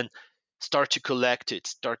 And then start to collect it,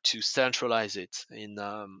 start to centralize it in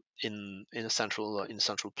a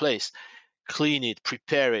central place, clean it,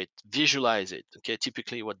 prepare it, visualize it. Okay,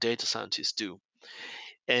 typically what data scientists do,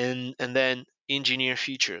 and then engineer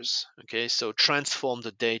features. Okay, so transform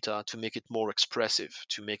the data to make it more expressive,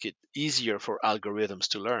 to make it easier for algorithms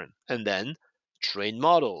to learn, and then train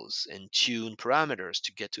models and tune parameters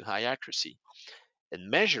to get to high accuracy and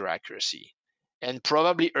measure accuracy. And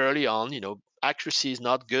probably early on, accuracy is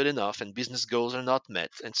not good enough and business goals are not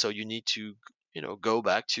met, and so you need to go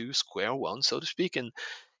back to square one, so to speak, and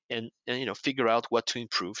figure out what to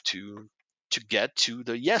improve to get to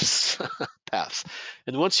the yes path.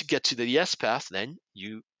 And once you get to the yes path, then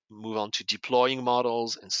you move on to deploying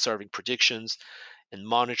models and serving predictions and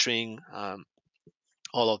monitoring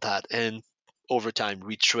all of that, and over time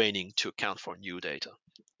retraining to account for new data.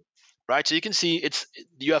 Right, so you can see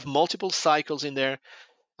you have multiple cycles in there.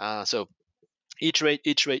 So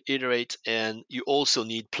iterate, and you also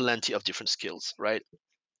need plenty of different skills, right?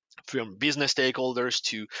 From business stakeholders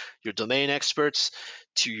to your domain experts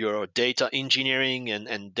to your data engineering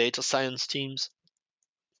and data science teams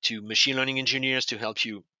to machine learning engineers to help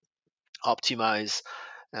you optimize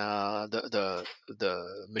the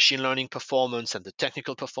machine learning performance and the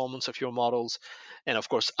technical performance of your models, and of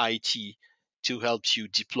course IT to help you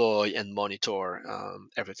deploy and monitor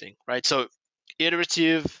everything. Right, so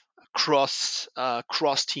iterative cross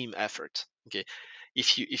team effort. Okay,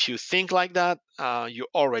 if you think like that, you're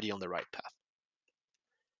already on the right path.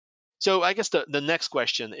 So I guess the next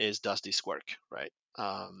question is, does this work, right?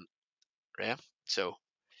 Yeah. So,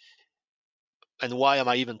 and why am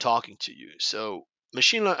I even talking to you? So,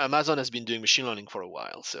 Amazon has been doing machine learning for a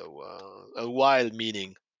while. So, a while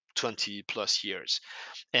meaning 20 plus years.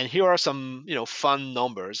 And here are some, fun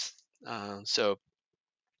numbers. So,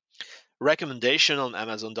 recommendation on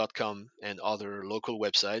Amazon.com and other local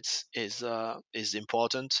websites is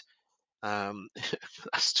important,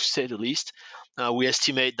 as to say the least. We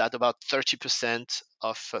estimate that about 30%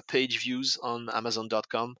 of page views on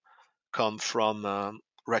Amazon.com come from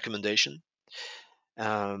recommendation.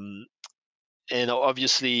 Um, and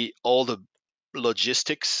obviously, all the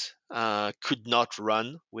logistics could not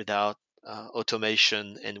run without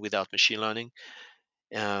automation and without machine learning.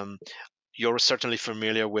 Um, you're certainly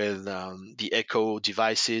familiar with the Echo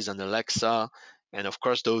devices and Alexa, and of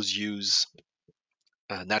course, those use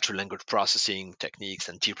natural language processing techniques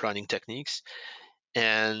and deep learning techniques.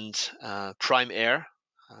 And Prime Air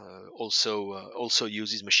also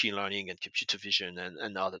uses machine learning and computer vision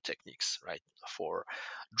and other techniques, right, for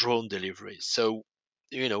drone deliveries. So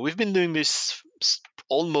we've been doing this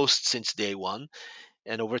almost since day one,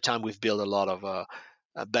 and over time we've built a lot of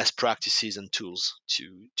best practices and tools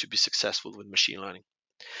to be successful with machine learning.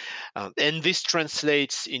 And this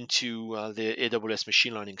translates into the AWS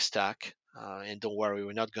machine learning stack. And don't worry,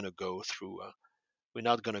 we're not going to go through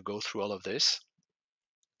all of this.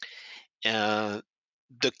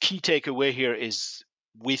 The key takeaway here is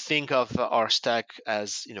we think of our stack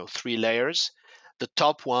as 3 layers. The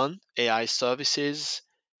top one, AI services,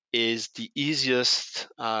 is the easiest,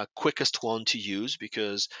 quickest one to use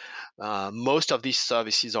because most of these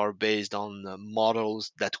services are based on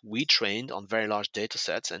models that we trained on very large data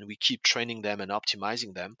sets, and we keep training them and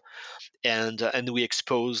optimizing them, and we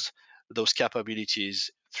expose those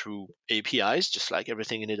capabilities through APIs, just like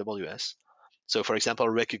everything in AWS. So, for example,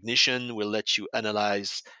 recognition will let you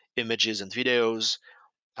analyze images and videos,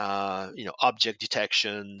 object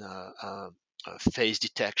detection, face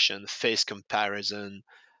detection, face comparison,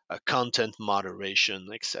 content moderation,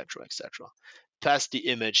 etc., etc. Pass the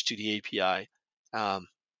image to the API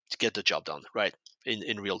to get the job done, right,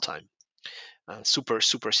 in real time. Super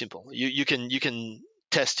simple. You can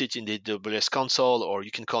test it in the AWS console, or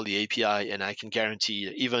you can call the API, and I can guarantee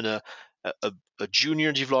even a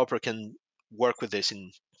junior developer can work with this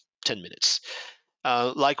in 10 minutes.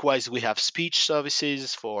 Likewise, we have speech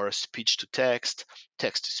services for speech to text,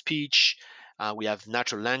 text to speech. We have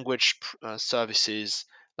natural language services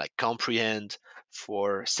like Comprehend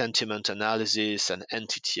for sentiment analysis and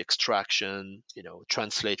entity extraction,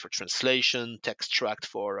 Translate for translation, Textract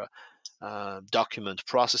for document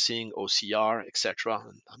processing, OCR, etc.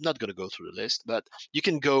 I'm not going to go through the list, but you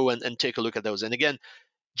can go and take a look at those. And again,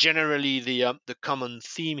 generally the common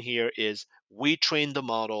theme here is we train the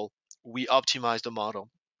model, we optimize the model,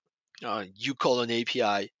 you call an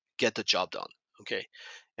API, get the job done. Okay,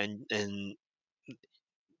 and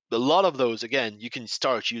a lot of those, again, you can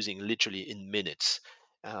start using literally in minutes.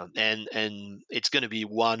 And it's going to be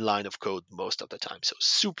one line of code most of the time. So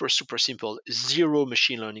super simple, zero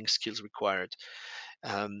machine learning skills required.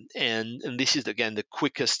 And this is again the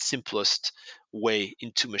quickest, simplest way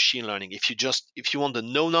into machine learning. If you want the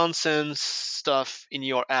no nonsense stuff in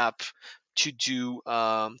your app to do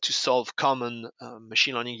to solve common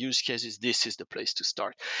machine learning use cases, this is the place to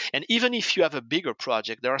start. And even if you have a bigger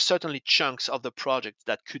project, there are certainly chunks of the project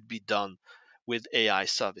that could be done with AI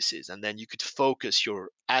services, and then you could focus your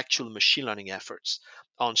actual machine learning efforts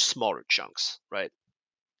on smaller chunks, right?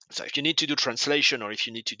 So if you need to do translation, or if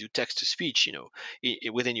you need to do text to speech,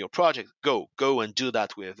 within your project, go and do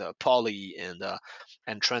that with Poly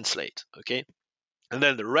and Translate. Okay, and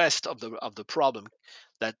then the rest of the problem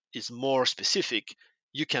that is more specific,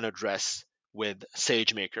 you can address with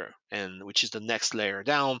SageMaker, and which is the next layer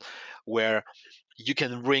down, where you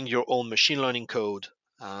can bring your own machine learning code,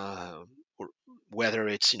 uh, whether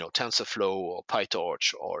it's TensorFlow or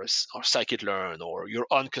PyTorch or scikit-learn or your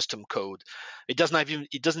own custom code. It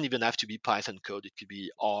doesn't even have to be Python code. It could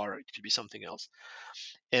be R. It could be something else,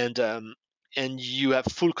 and you have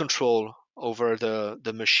full control over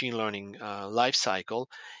the machine learning life cycle,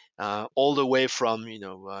 all the way from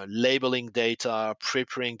labeling data,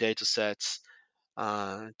 preparing data sets,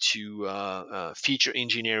 to feature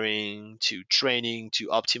engineering, to training, to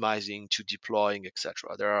optimizing, to deploying,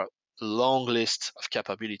 etc. There are a long list of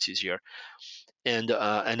capabilities here, and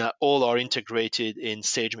all are integrated in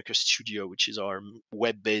SageMaker Studio, which is our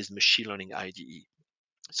web-based machine learning IDE.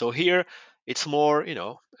 So here it's more,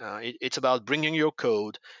 it's about bringing your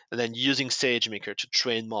code and then using SageMaker to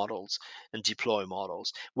train models and deploy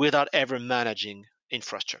models without ever managing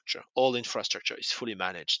infrastructure. All infrastructure is fully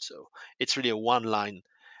managed. So it's really a one line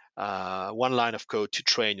of code to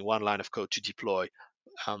train, one line of code to deploy,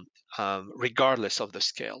 regardless of the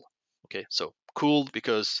scale. Okay, so cool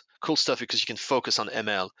stuff because you can focus on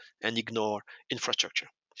ML and ignore infrastructure.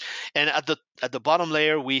 And at the bottom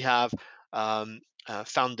layer, we have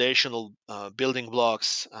foundational building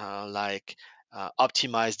blocks, like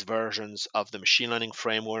optimized versions of the machine learning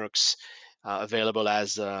frameworks available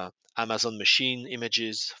as Amazon Machine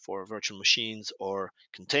Images for virtual machines or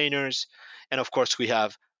containers. And of course, we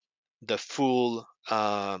have the full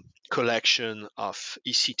collection of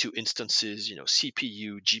EC2 instances,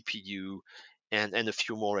 CPU, GPU, and a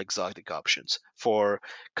few more exotic options for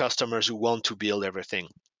customers who want to build everything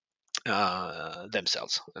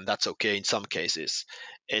themselves, and that's okay. In some cases,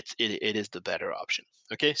 it is the better option.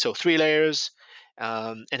 Okay, so 3 layers,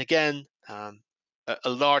 and again, a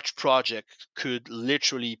large project could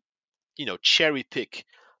literally, cherry pick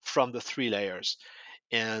from the 3 layers,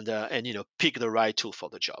 and pick the right tool for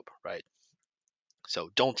the job, right? So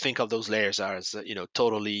don't think of those layers as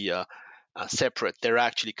totally separate. They're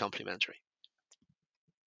actually complementary.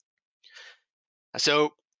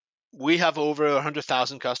 So we have over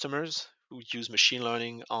 100,000 customers who use machine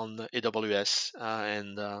learning on AWS,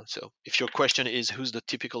 and so if your question is who's the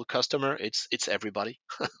typical customer, it's everybody.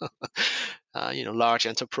 Large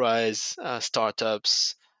enterprise,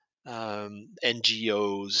 startups,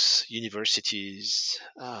 NGOs, universities,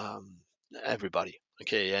 everybody.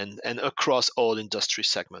 Okay, and across all industry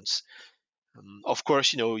segments. Of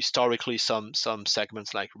course, historically, some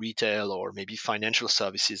segments like retail or maybe financial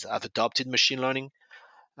services have adopted machine learning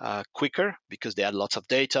quicker because they had lots of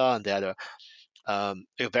data and they had a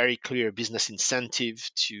very clear business incentive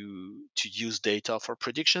to use data for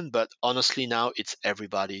prediction. But honestly, now it's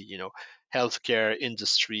everybody. Healthcare,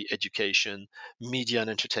 industry, education, media and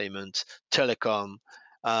entertainment, telecom.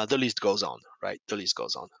 The list goes on, right? The list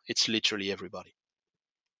goes on. It's literally everybody.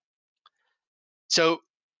 So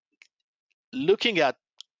looking at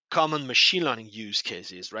common machine learning use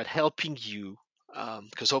cases, right? Helping you,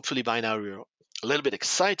 because hopefully by now you're a little bit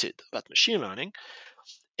excited about machine learning.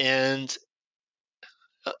 And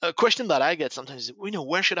a question that I get sometimes is,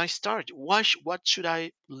 where should I start? What should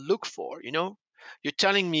I look for? You're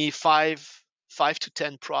telling me five to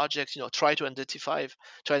 10 projects. Try to identify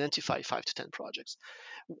 5 to 10 projects.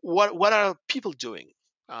 What are people doing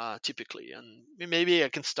typically? And maybe I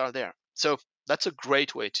can start there. So that's a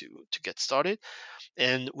great way to get started.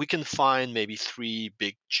 And we can find maybe 3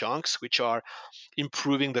 big chunks, which are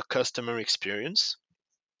improving the customer experience.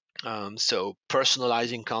 So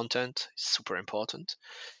personalizing content is super important.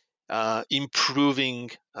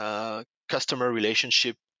 Improving customer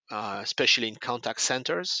relationship, especially in contact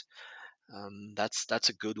centers. That's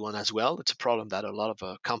a good one as well. It's a problem that a lot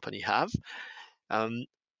of company have.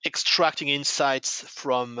 Extracting insights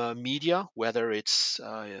from media, whether it's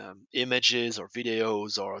images or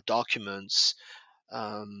videos or documents.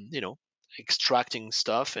 Extracting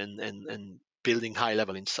stuff and building high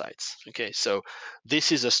level insights. Okay, so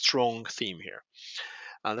this is a strong theme here.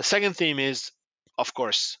 The second theme is, of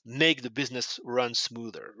course, make the business run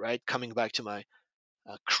smoother, right? Coming back to my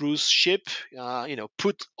cruise ship,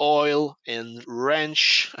 put oil and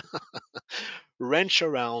wrench wrench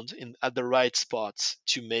around at the right spots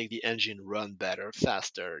to make the engine run better,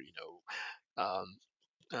 faster,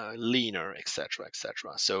 leaner, etc.,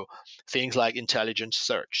 etc. So things like intelligent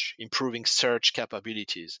search, improving search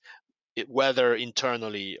capabilities, whether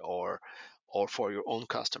internally or for your own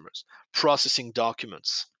customers, processing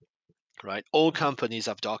documents. Right, all companies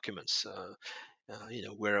have documents.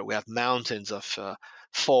 Where we have mountains of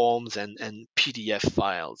forms and PDF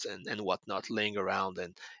files and whatnot laying around,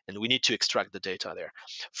 and we need to extract the data there.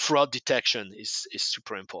 Fraud detection is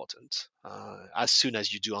super important. As soon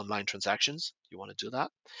as you do online transactions, you want to do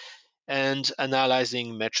that. And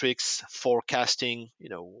analyzing metrics, forecasting,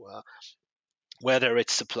 whether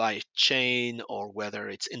it's supply chain or whether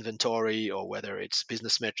it's inventory or whether it's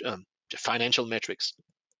financial metrics,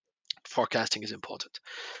 forecasting is important.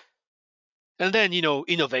 And then,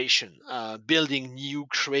 innovation, building new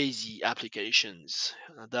crazy applications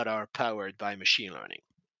that are powered by machine learning.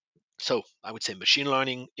 So I would say machine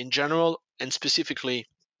learning in general, and specifically,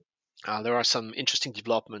 there are some interesting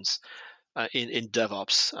developments in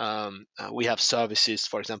DevOps. We have services,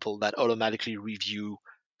 for example, that automatically review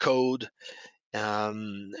code,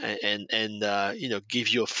 and give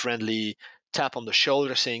you a friendly tap on the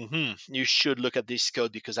shoulder saying, you should look at this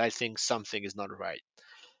code because I think something is not right.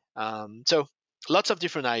 So lots of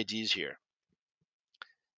different ideas here.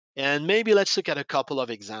 And maybe let's look at a couple of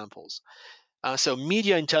examples. So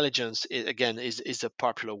media intelligence, again, is a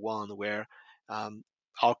popular one where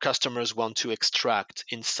our customers want to extract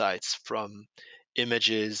insights from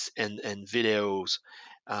images and videos,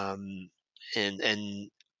 and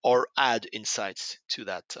or add insights to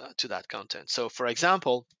that content. So, for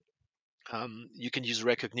example, you can use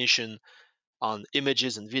recognition on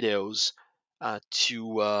images and videos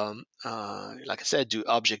to, like I said, do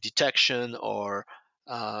object detection or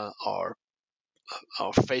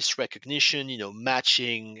face recognition.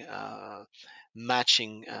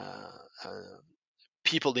 Matching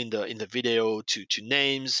people in the video to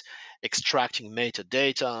names, extracting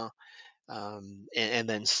metadata, and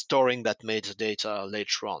then storing that metadata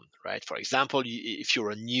later on, right? For example, if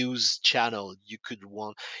you're a news channel,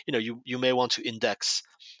 you may want to index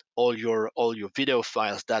all your video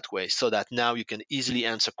files that way, so that now you can easily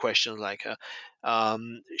answer questions like,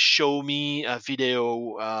 show me a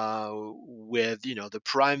video with the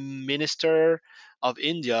Prime Minister of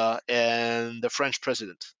India and the French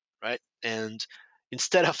president, right? And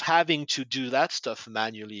instead of having to do that stuff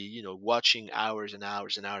manually, watching hours and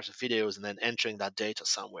hours and hours of videos and then entering that data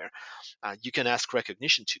somewhere, you can ask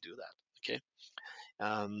recognition to do that. Okay.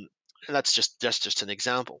 That's just an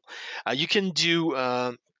example. You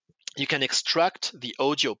can extract the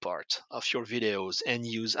audio part of your videos and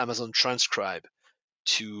use Amazon Transcribe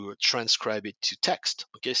to transcribe it to text.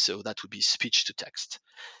 Okay, so that would be speech to text.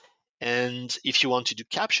 And if you want to do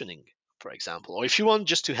captioning, for example, or if you want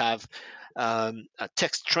just to have a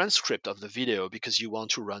text transcript of the video because you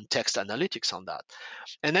want to run text analytics on that,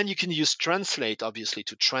 and then you can use Translate, obviously,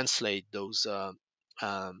 to translate those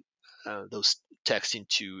text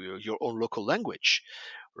into your own local language,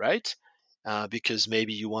 right? Because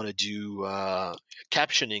maybe you want to do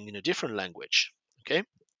captioning in a different language. Okay,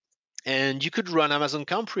 and you could run Amazon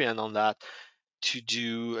Comprehend on that to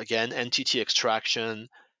do, again, entity extraction,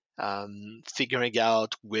 figuring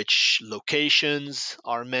out which locations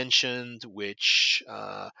are mentioned, which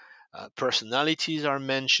personalities are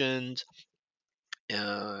mentioned,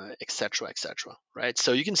 etc., etc. Right?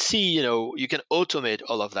 So you can see, you can automate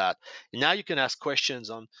all of that. And now you can ask questions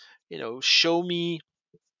on, show me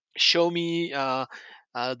the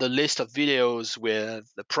list of videos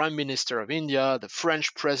with the Prime Minister of India, the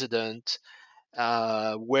French President,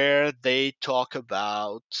 where they talk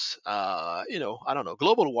about, I don't know,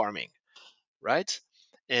 global warming, right?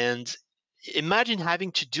 And imagine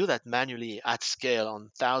having to do that manually at scale on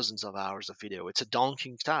thousands of hours of video. It's a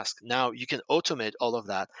daunting task. Now you can automate all of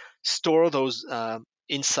that, store those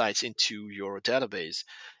insights into your database,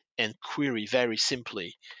 and query very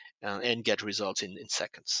simply and get results in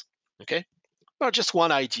seconds. Okay? Well, just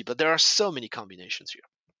one idea, but there are so many combinations here.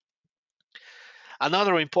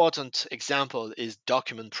 Another important example is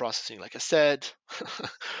document processing. Like I said,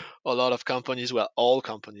 a lot of companies, well, all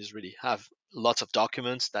companies really have lots of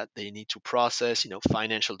documents that they need to process,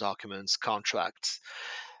 financial documents, contracts,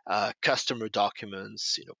 customer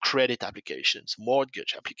documents, credit applications,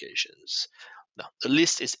 mortgage applications. Now, the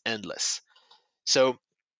list is endless. So,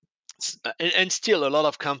 and still a lot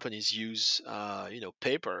of companies use,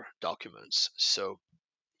 paper documents. So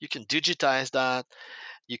you can digitize that.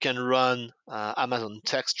 You can run Amazon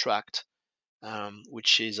Textract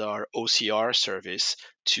which is our OCR service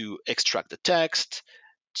to extract the text,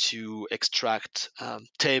 to extract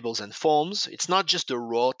tables and forms. It's not just the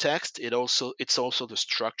raw text, it's also the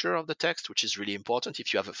structure of the text, which is really important.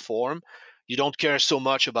 If you have a form, you don't care so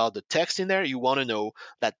much about the text in there. You want to know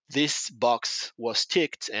that this box was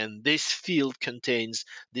ticked and this field contains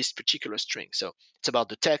this particular string. So it's about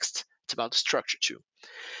the text, it's about the structure too.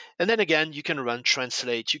 And then again, you can run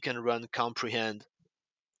translate, you can run comprehend,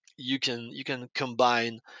 you can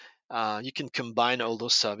combine all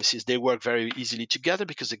those services. They work very easily together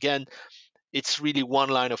because again, it's really one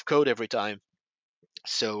line of code every time.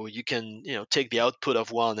 So you can take the output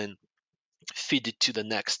of one and feed it to the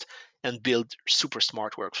next and build super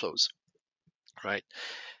smart workflows, right?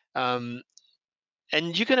 Um,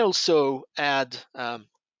 and you can also add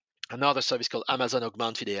another service called Amazon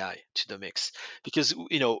Augmented AI to the mix because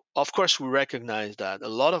of course we recognize that a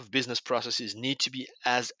lot of business processes need to be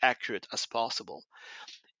as accurate as possible.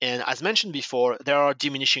 And as mentioned before, there are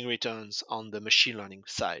diminishing returns on the machine learning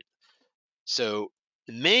side. So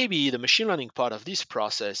maybe the machine learning part of this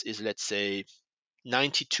process is, let's say,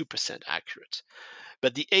 92% accurate.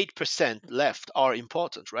 But the 8% left are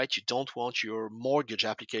important, right? You don't want your mortgage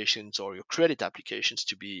applications or your credit applications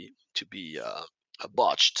to be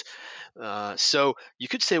botched. So you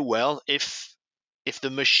could say, well, if the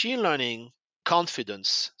machine learning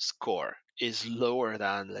confidence score is lower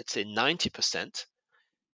than, let's say, 90%,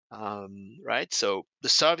 right? So the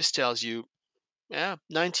service tells you, yeah,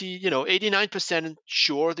 89%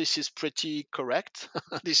 sure this is pretty correct.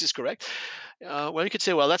 This is correct. Well, you could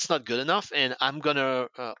say, well, that's not good enough, and I'm gonna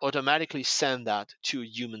automatically send that to a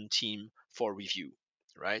human team for review,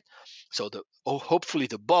 right? So hopefully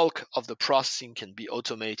the bulk of the processing can be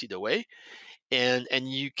automated away, and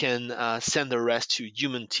you can send the rest to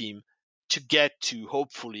human team to get to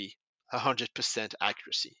hopefully 100%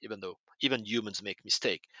 accuracy, even though even humans make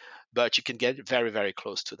mistake, but you can get very, very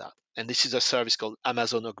close to that. And this is a service called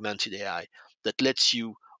Amazon Augmented AI that lets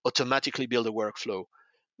you automatically build a workflow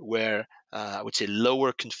where I would say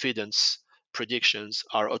lower confidence predictions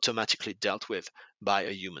are automatically dealt with by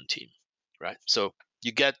a human team, right? So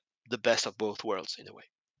you get the best of both worlds in a way.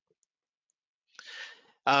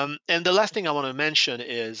 And the last thing I want to mention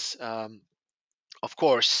is, of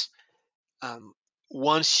course, um,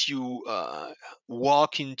 once you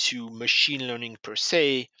walk into machine learning per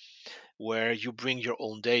se, where you bring your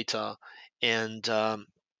own data and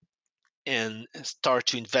start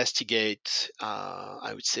to investigate,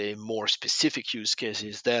 I would say, more specific use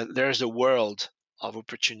cases, there's a world of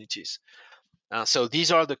opportunities. So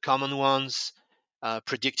these are the common ones.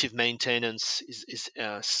 Predictive maintenance is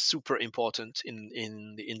super important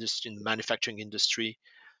in the industry, in the manufacturing industry.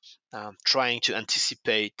 Trying to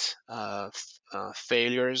anticipate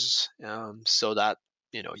failures so that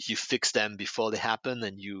you fix them before they happen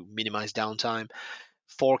and you minimize downtime.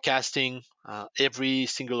 Forecasting. Every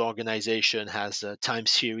single organization has time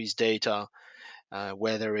series data,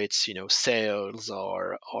 whether it's sales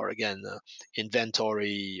or again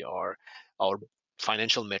inventory or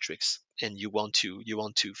financial metrics, and you want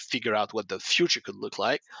to figure out what the future could look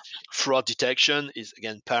like. Fraud detection is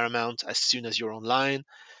again paramount as soon as you're online.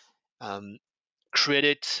 Um,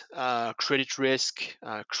 credit risk,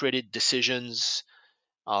 credit decisions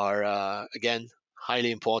are again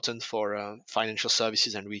highly important for financial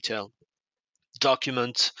services and retail.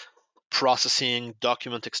 Document processing,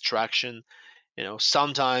 document extraction.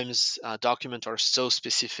 Sometimes documents are so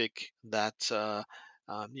specific that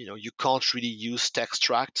you can't really use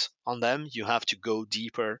textract on them. You have to go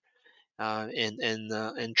deeper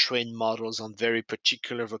and train models on very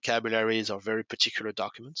particular vocabularies or very particular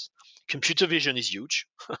documents. Computer vision is huge,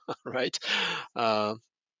 right? Uh,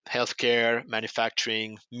 Healthcare,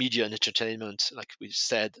 manufacturing, media and entertainment, like we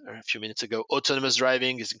said a few minutes ago. Autonomous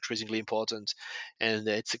driving is increasingly important, and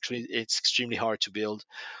it's extremely hard to build.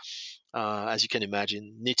 As you can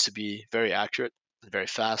imagine, needs to be very accurate and very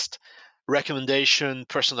fast. Recommendation,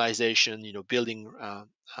 personalization, building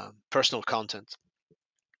personal content.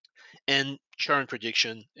 And churn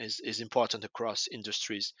prediction is important across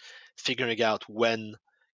industries, figuring out when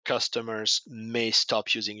customers may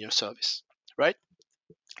stop using your service, right?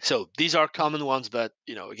 So these are common ones, but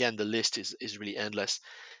again, the list is really endless.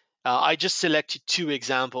 I just selected two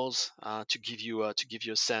examples to give you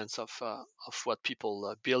a sense of what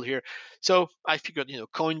people build here. So I figured,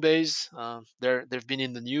 Coinbase, they've been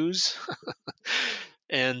in the news,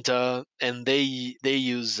 and they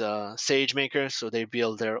use SageMaker, so they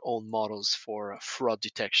build their own models for fraud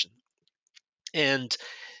detection. And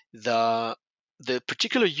the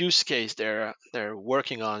particular use case they're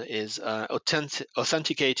working on is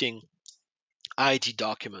authenticating ID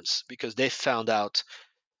documents, because they found out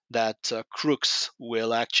that crooks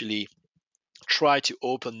will actually try to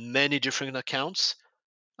open many different accounts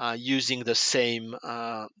using the same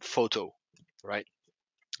photo, right?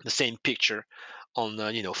 The same picture on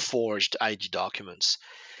forged ID documents.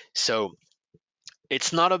 So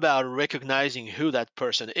it's not about recognizing who that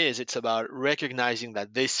person is. It's about recognizing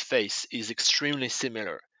that this face is extremely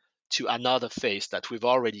similar to another face that we've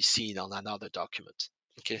already seen on another document.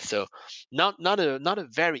 Okay, so not a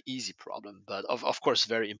very easy problem, but of course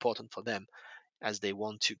very important for them, as they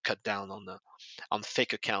want to cut down on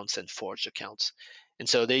fake accounts and forged accounts. And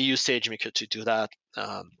so they use SageMaker to do that.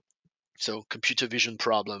 So computer vision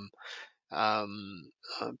problem,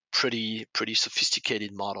 pretty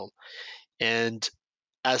sophisticated model. And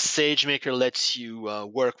as SageMaker lets you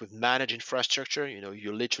work with managed infrastructure,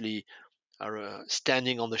 you literally are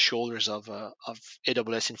standing on the shoulders of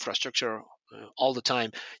AWS infrastructure all the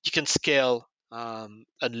time. You can scale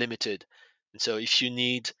unlimited, and so if you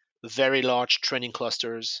need very large training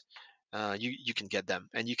clusters, you can get them,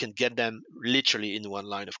 and you can get them literally in one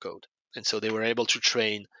line of code. And so they were able to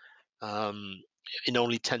train in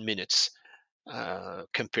only 10 minutes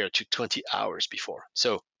compared to 20 hours before.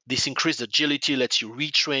 So this increased agility lets you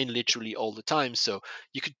retrain literally all the time. So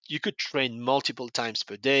you could train multiple times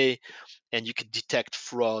per day, and you could detect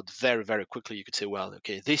fraud very, very quickly. You could say, well,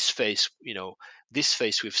 okay, this face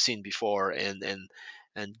we've seen before, and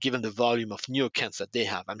given the volume of new accounts that they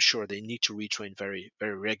have, I'm sure they need to retrain very,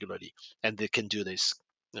 very regularly, and they can do this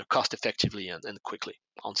cost effectively and quickly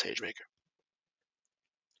on SageMaker.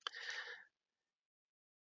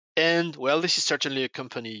 And well, this is certainly a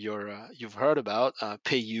company you've heard about,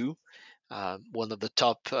 PayU, one of the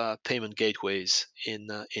top payment gateways in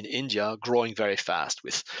India, growing very fast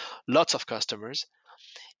with lots of customers.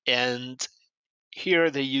 And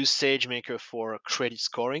here they use SageMaker for credit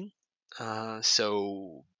scoring.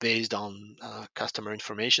 So based on customer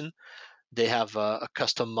information, they have a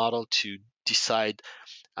custom model to decide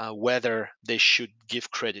whether they should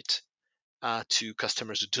give credit to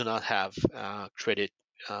customers who do not have credit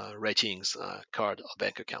ratings, card or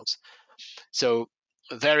bank accounts. So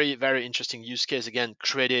very, very interesting use case. Again,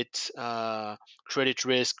 credit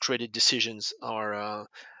risk, credit decisions are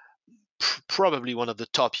probably one of the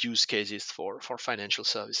top use cases for financial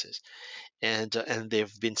services, and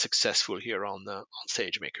they've been successful here on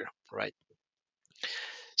SageMaker, right?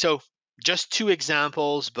 So just two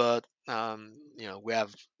examples, but we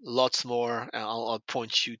have lots more. I'll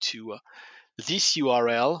point you to this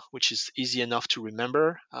URL, which is easy enough to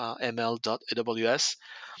remember, ml.aws,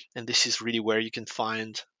 and this is really where you can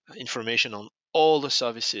find information on all the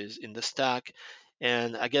services in the stack.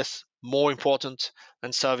 And I guess more important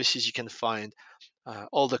than services, you can find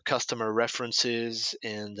all the customer references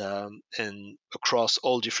and across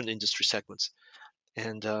all different industry segments.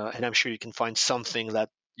 And I'm sure you can find something that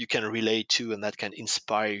you can relate to and that can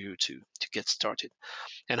inspire you to get started.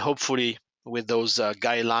 And hopefully, with those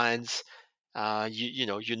guidelines, you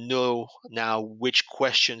know now which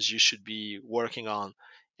questions you should be working on,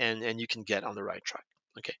 and you can get on the right track.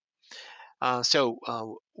 Okay. So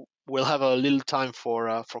we'll have a little time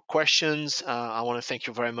for questions. I want to thank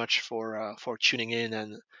you very much for tuning in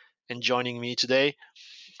and joining me today.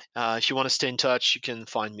 If you want to stay in touch, you can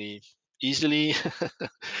find me easily,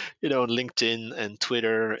 on LinkedIn and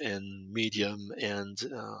Twitter and Medium, and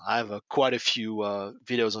I have quite a few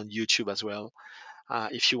videos on YouTube as well.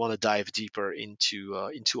 If you want to dive deeper into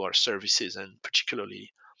our services and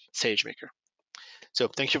particularly SageMaker. So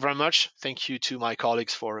thank you very much. Thank you to my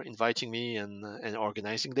colleagues for inviting me and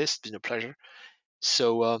organizing this. It's been a pleasure.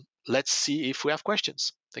 So let's see if we have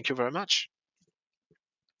questions. Thank you very much.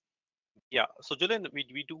 Yeah, so Julian,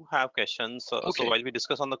 we do have questions. So Okay. while we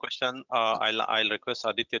discuss on the question, I'll request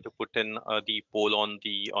Aditya to put in the poll on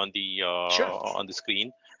Sure. on the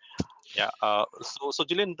screen. Yeah. So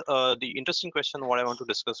Julian, the interesting question what I want to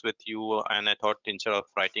discuss with you, and I thought instead of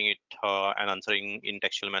writing it and answering in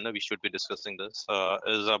textual manner, we should be discussing this,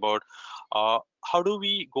 is about how do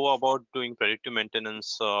we go about doing predictive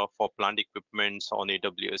maintenance for plant equipments on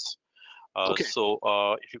AWS? Okay. So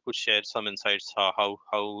if you could share some insights, how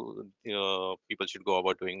people should go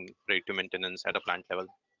about doing predictive maintenance at a plant level.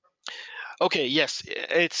 Okay. Yes,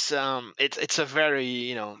 it's a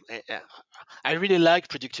very I really like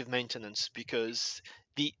predictive maintenance because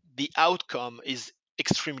the outcome is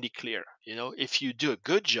extremely clear. If you do a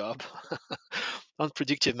good job on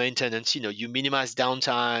predictive maintenance, you minimize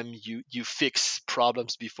downtime, you fix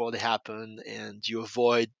problems before they happen, and you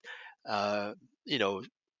avoid uh, you know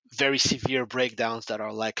very severe breakdowns that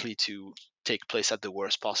are likely to take place at the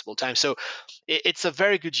worst possible time. So it's a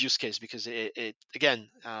very good use case because again,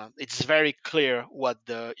 it's very clear what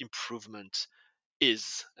the improvement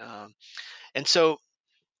is. And so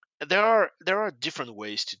there are different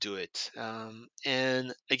ways to do it.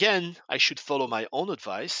 And again, I should follow my own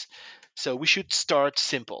advice. So we should start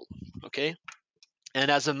simple, okay?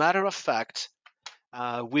 And as a matter of fact,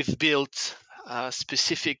 we've built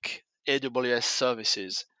specific AWS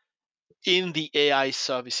services in the AI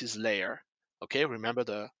services layer. Okay, remember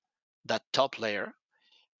that top layer.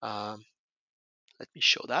 Um, Let me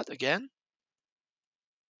show that again.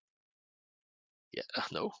 Yeah,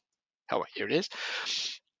 no. Oh, here it is.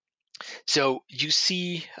 So you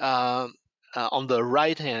see on the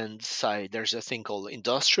right hand side, there's a thing called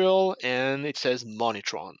industrial and it says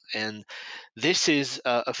Monitron. And this is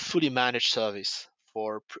a fully managed service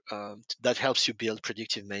for that helps you build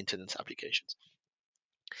predictive maintenance applications.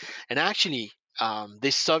 And actually,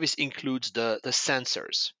 this service includes the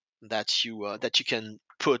sensors that you can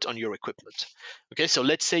put on your equipment. Okay, so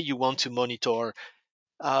let's say you want to monitor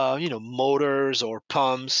motors or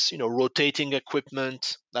pumps, rotating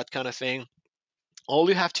equipment, that kind of thing. All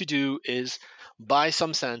you have to do is buy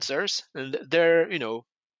some sensors, and they're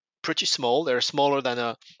pretty small. They're smaller than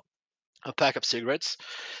a pack of cigarettes,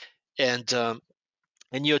 and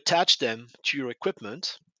you attach them to your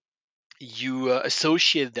equipment. You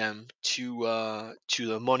associate them to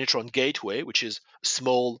the Monitron gateway, which is a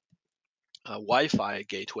small Wi-Fi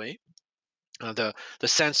gateway. The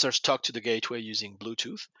sensors talk to the gateway using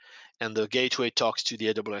Bluetooth, and the gateway talks to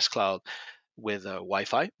the AWS cloud with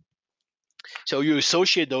Wi-Fi. So you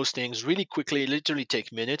associate those things really quickly, literally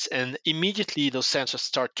take minutes, and immediately those sensors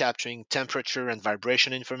start capturing temperature and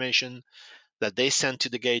vibration information that they send to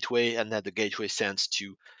the gateway and that the gateway sends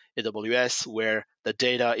to AWS, where the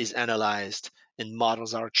data is analyzed and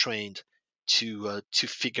models are trained to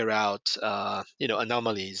figure out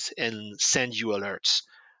anomalies and send you alerts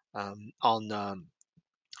on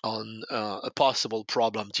a possible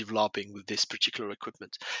problem developing with this particular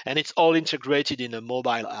equipment. And it's all integrated in a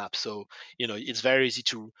mobile app, so it's very easy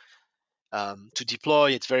to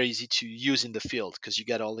deploy. It's very easy to use in the field because you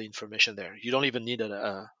get all the information there. You don't even need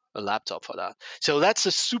a laptop for that. So that's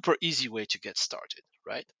a super easy way to get started,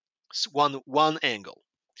 right? It's one angle.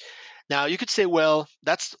 Now you could say, well,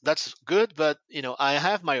 that's good, but I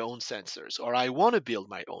have my own sensors, or I want to build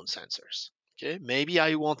my own sensors. Okay, maybe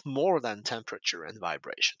I want more than temperature and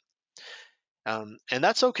vibration, and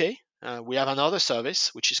that's okay. We have another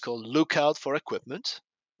service which is called Lookout for Equipment.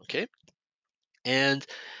 Okay, and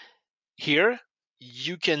here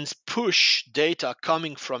you can push data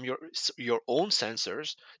coming from your own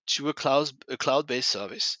sensors to a cloud-based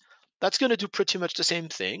service that's going to do pretty much the same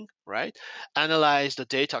thing, right? Analyze the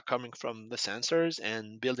data coming from the sensors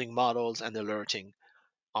and building models and alerting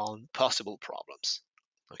on possible problems.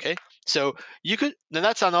 Okay, so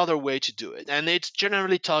that's another way to do it, and it's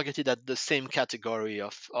generally targeted at the same category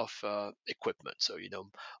of equipment. So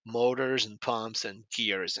motors and pumps and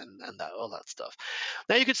gears and all that stuff.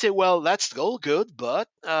 Now you could say, well, that's all good, but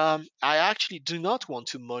I actually do not want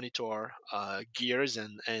to monitor gears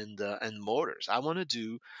and motors. I want to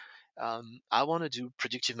do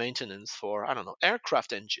predictive maintenance for, I don't know,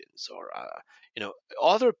 aircraft engines or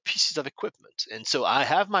other pieces of equipment. And so I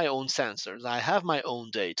have my own sensors, I have my own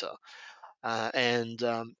data, and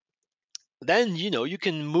then you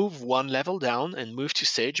can move one level down and move to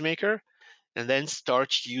SageMaker, and then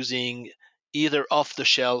start using either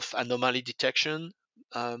off-the-shelf anomaly detection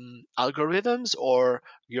algorithms or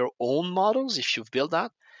your own models if you've built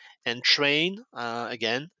that, and train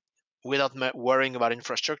again without worrying about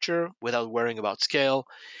infrastructure, without worrying about scale,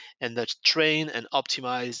 and then train and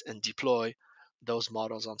optimize and deploy those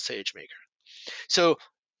models on SageMaker. So,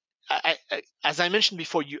 as I mentioned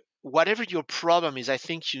before, whatever your problem is, I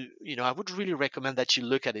think I would really recommend that you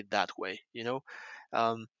look at it that way.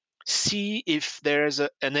 See if there's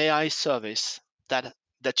an AI service that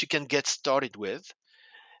you can get started with,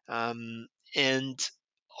 and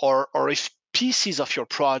or if pieces of your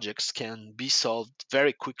projects can be solved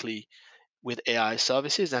very quickly with AI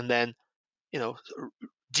services, and then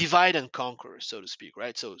divide and conquer, so to speak,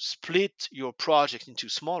 right? So split your project into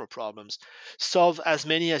smaller problems, solve as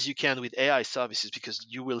many as you can with AI services because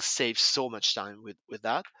you will save so much time with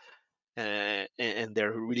that, and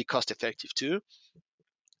they're really cost effective too.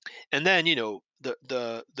 And then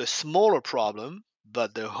the smaller problem,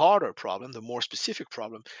 but the harder problem, the more specific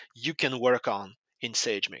problem, you can work on in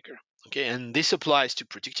SageMaker. Okay, and this applies to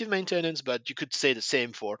predictive maintenance, but you could say the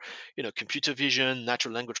same for computer vision,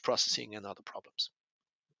 natural language processing, and other problems.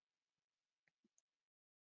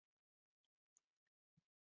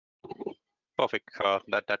 Perfect.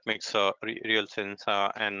 That makes real sense.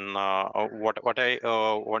 And what I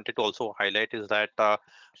wanted to also highlight is that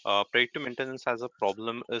predictive maintenance as a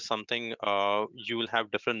problem is something you will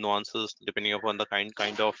have different nuances depending upon the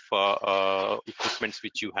kind of equipments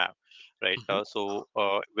which you have, right? Hmm. So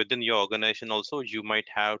within your organization also, you might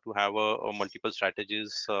have to have a multiple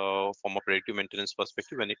strategies from a predictive maintenance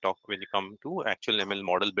perspective when you come to actual ML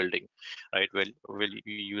model building, right? Well,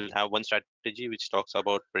 you will have one strategy which talks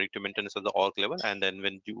about predictive maintenance at the org level, and then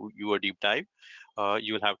when you a deep dive,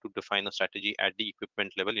 you will have to define a strategy at the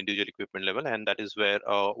equipment level, individual equipment level, and that is where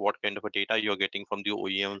what kind of a data you're getting from the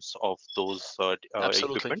OEMs of those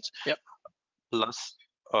Absolutely. equipments. Yep. Plus,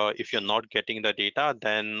 if you're not getting the data,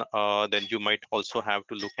 then you might also have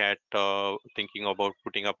to look at thinking about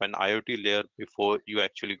putting up an IoT layer before you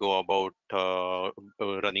actually go about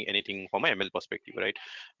running anything from an ML perspective, right?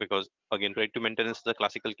 Because again, predictive maintenance is the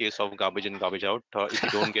classical case of garbage in, garbage out. If you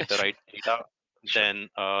don't get the Sure. right data, Sure. then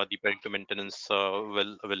the predictive maintenance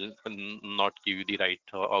will not give you the right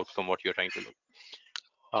outcome what you're trying to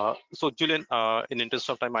look. So Julian, in interest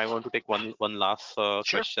of time, I want to take one last Sure.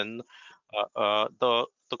 question.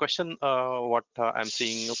 The question what I'm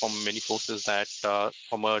seeing from many folks is that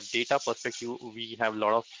from a data perspective, we have a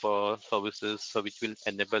lot of services which will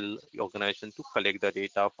enable the organization to collect the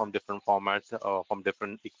data from different formats, from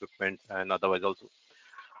different equipment, and otherwise also.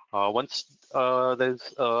 Once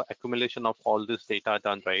there's accumulation of all this data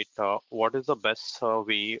done, right, what is the best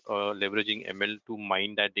way leveraging ML to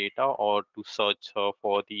mine that data or to search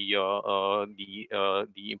for the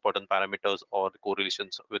important parameters or the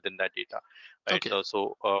correlations within that data, right? Okay.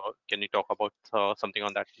 So can you talk about something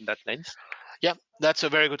on that lens? Yeah, that's a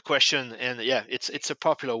very good question, and yeah, it's a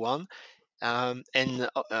popular one. And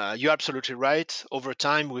you're absolutely right. Over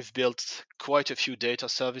time, we've built quite a few data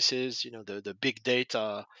services. You know, the big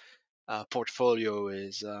data portfolio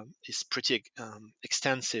is pretty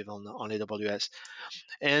extensive on AWS,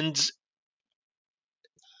 and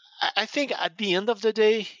I think at the end of the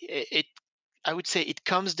day, I would say it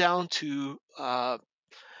comes down to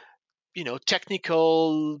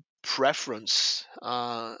technical preference.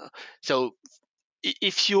 So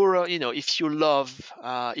if you're if you love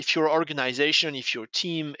if your organization, if your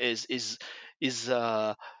team is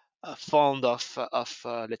fond of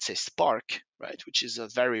let's say Spark, right, which is a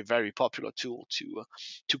very very popular tool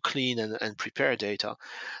to clean and prepare data,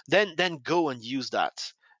 then go and use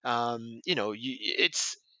that.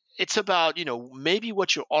 It's about maybe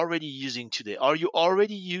what you're already using today. Are you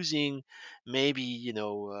already using maybe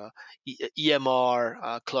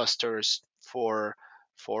EMR clusters for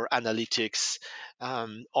analytics,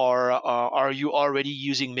 or are you already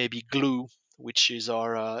using maybe Glue, which is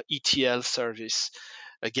our ETL service,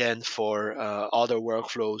 again for other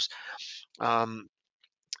workflows? Um,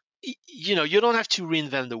 you don't have to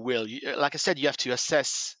reinvent the wheel. Like I said, you have to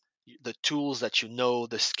assess the tools that you know,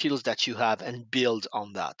 the skills that you have, and build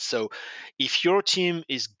on that. So if your team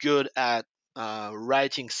is good at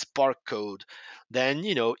writing Spark code, then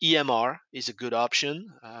EMR is a good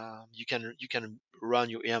option. You can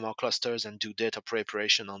run your EMR clusters and do data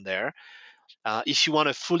preparation on there. If you want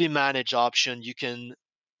a fully managed option, you can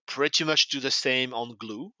pretty much do the same on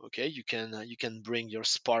Glue. Okay, you can bring your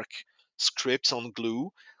Spark scripts on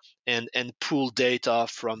Glue and pull data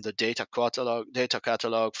from the data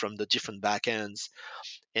catalog from the different backends,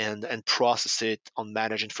 and process it on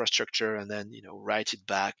managed infrastructure, and then write it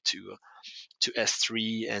back to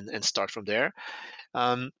S3, and start from there.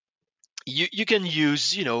 Um, you can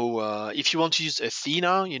use, if you want to use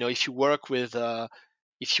Athena, if you work with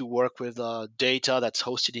data that's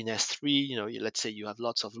hosted in S3, let's say you have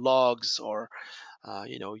lots of logs, or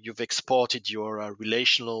you've exported your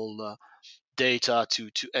relational data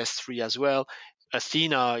to S3 as well.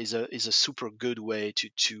 Athena is a super good way to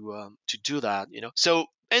do that. So,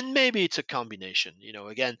 and maybe it's a combination.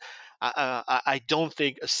 Again, I don't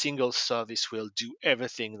think a single service will do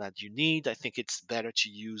everything that you need. I think it's better to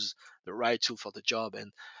use the right tool for the job,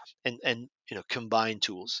 and combine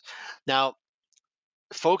tools. Now,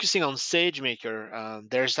 focusing on SageMaker,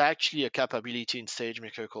 there's actually a capability in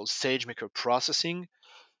SageMaker called SageMaker Processing,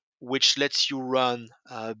 which lets you run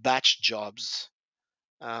batch jobs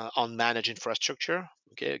on managed infrastructure.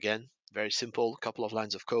 Okay, again, very simple, couple of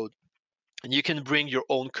lines of code. And you can bring your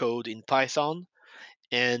own code in Python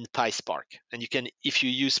and PySpark. And if you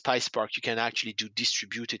use PySpark, you can actually do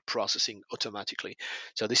distributed processing automatically.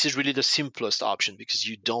 So this is really the simplest option, because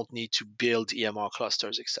you don't need to build EMR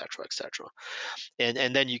clusters, etc., etc.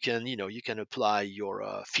 And then you can apply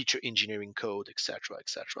your feature engineering code, etc.,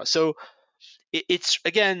 etc. So it's,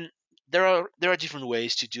 again, there are different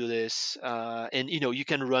ways to do this, and you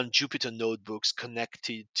can run Jupyter notebooks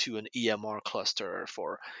connected to an EMR cluster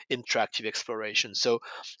for interactive exploration. So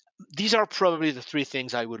these are probably the three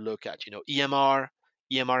things I would look at. EMR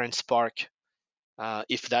and Spark,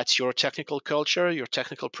 if that's your technical culture, your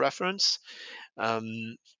technical preference.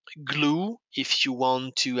 Um, Glue, if you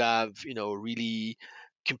want to have really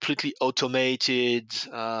completely automated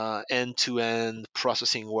end-to-end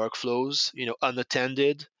processing workflows,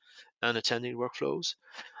 unattended workflows,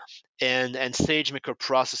 and SageMaker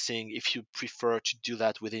processing if you prefer to do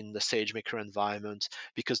that within the SageMaker environment,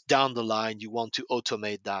 because down the line you want to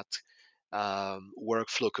automate that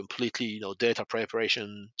workflow completely, data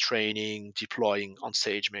preparation, training, deploying on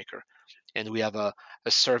SageMaker. And we have a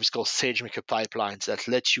service called SageMaker Pipelines that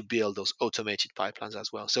lets you build those automated pipelines as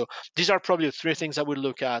well. So these are probably the three things I would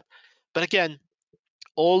look at. But again,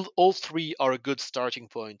 all three are a good starting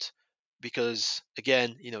point, because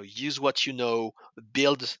again, use what you know,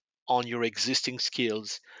 build on your existing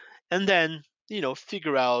skills, and then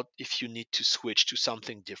figure out if you need to switch to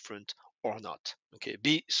something different or not. Okay,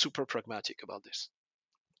 be super pragmatic about this.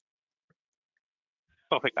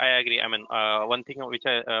 Perfect. I agree. I mean, one thing which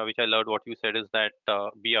I learned what you said is that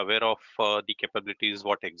be aware of the capabilities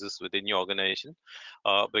what exists within your organization,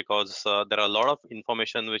 because there are a lot of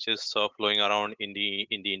information which is flowing around in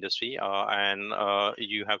the industry, and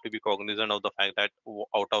you have to be cognizant of the fact that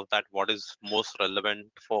out of that, what is most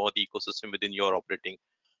relevant for the ecosystem within your operating,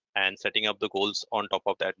 and setting up the goals on top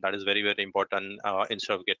of that. That is very very important,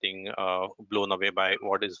 instead of getting blown away by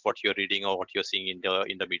what you're reading or what you're seeing in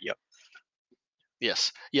the media.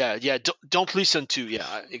 Yes. Yeah. Don't listen to.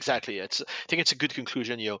 Yeah, exactly. I think it's a good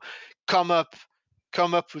conclusion. Come up,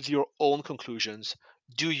 come up with your own conclusions.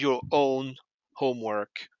 Do your own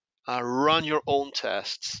homework. Run your own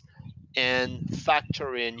tests, and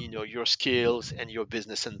factor in, your skills and your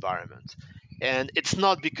business environment. And it's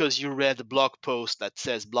not because you read a blog post that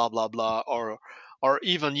says blah blah blah, or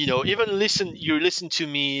even even listen to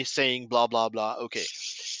me saying blah blah blah. Okay,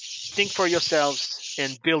 think for yourselves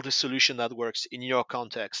and build a solution that works in your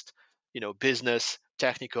context, business,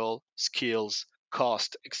 technical, skills,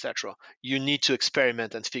 cost, etc. You need to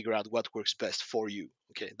experiment and figure out what works best for you.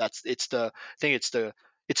 Okay, I think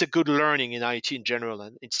it's a good learning in IT in general,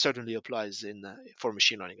 and it certainly applies in for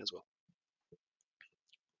machine learning as well.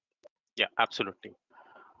 Yeah, absolutely.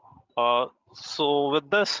 So with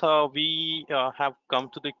this, we have come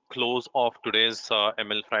to the close of today's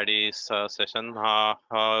ML Fridays session.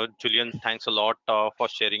 Julian, thanks a lot for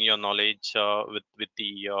sharing your knowledge with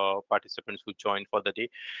the participants who joined for the day.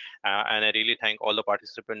 And I really thank all the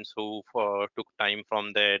participants who took time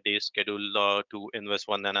from their day schedule to invest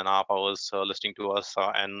 1.5 hours listening to us,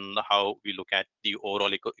 and how we look at the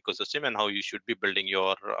overall ecosystem and how you should be building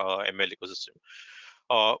your ML ecosystem.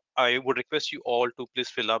 I would request you all to please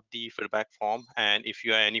fill up the feedback form, and if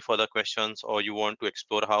you have any further questions or you want to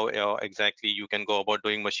explore how exactly you can go about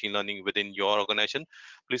doing machine learning within your organization,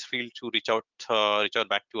 please feel to reach out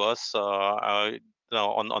back to us on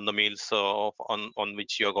the mails on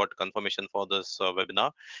which you got confirmation for this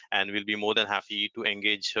webinar, and we'll be more than happy to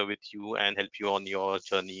engage with you and help you on your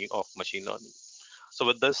journey of machine learning. So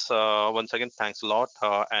with this, once again, thanks a lot,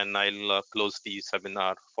 and I'll close the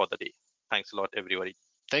seminar for the day. Thanks a lot, everybody.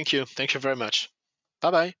 Thank you very much.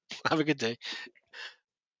 Bye bye. Have a good day.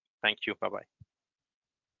 Thank you. Bye bye.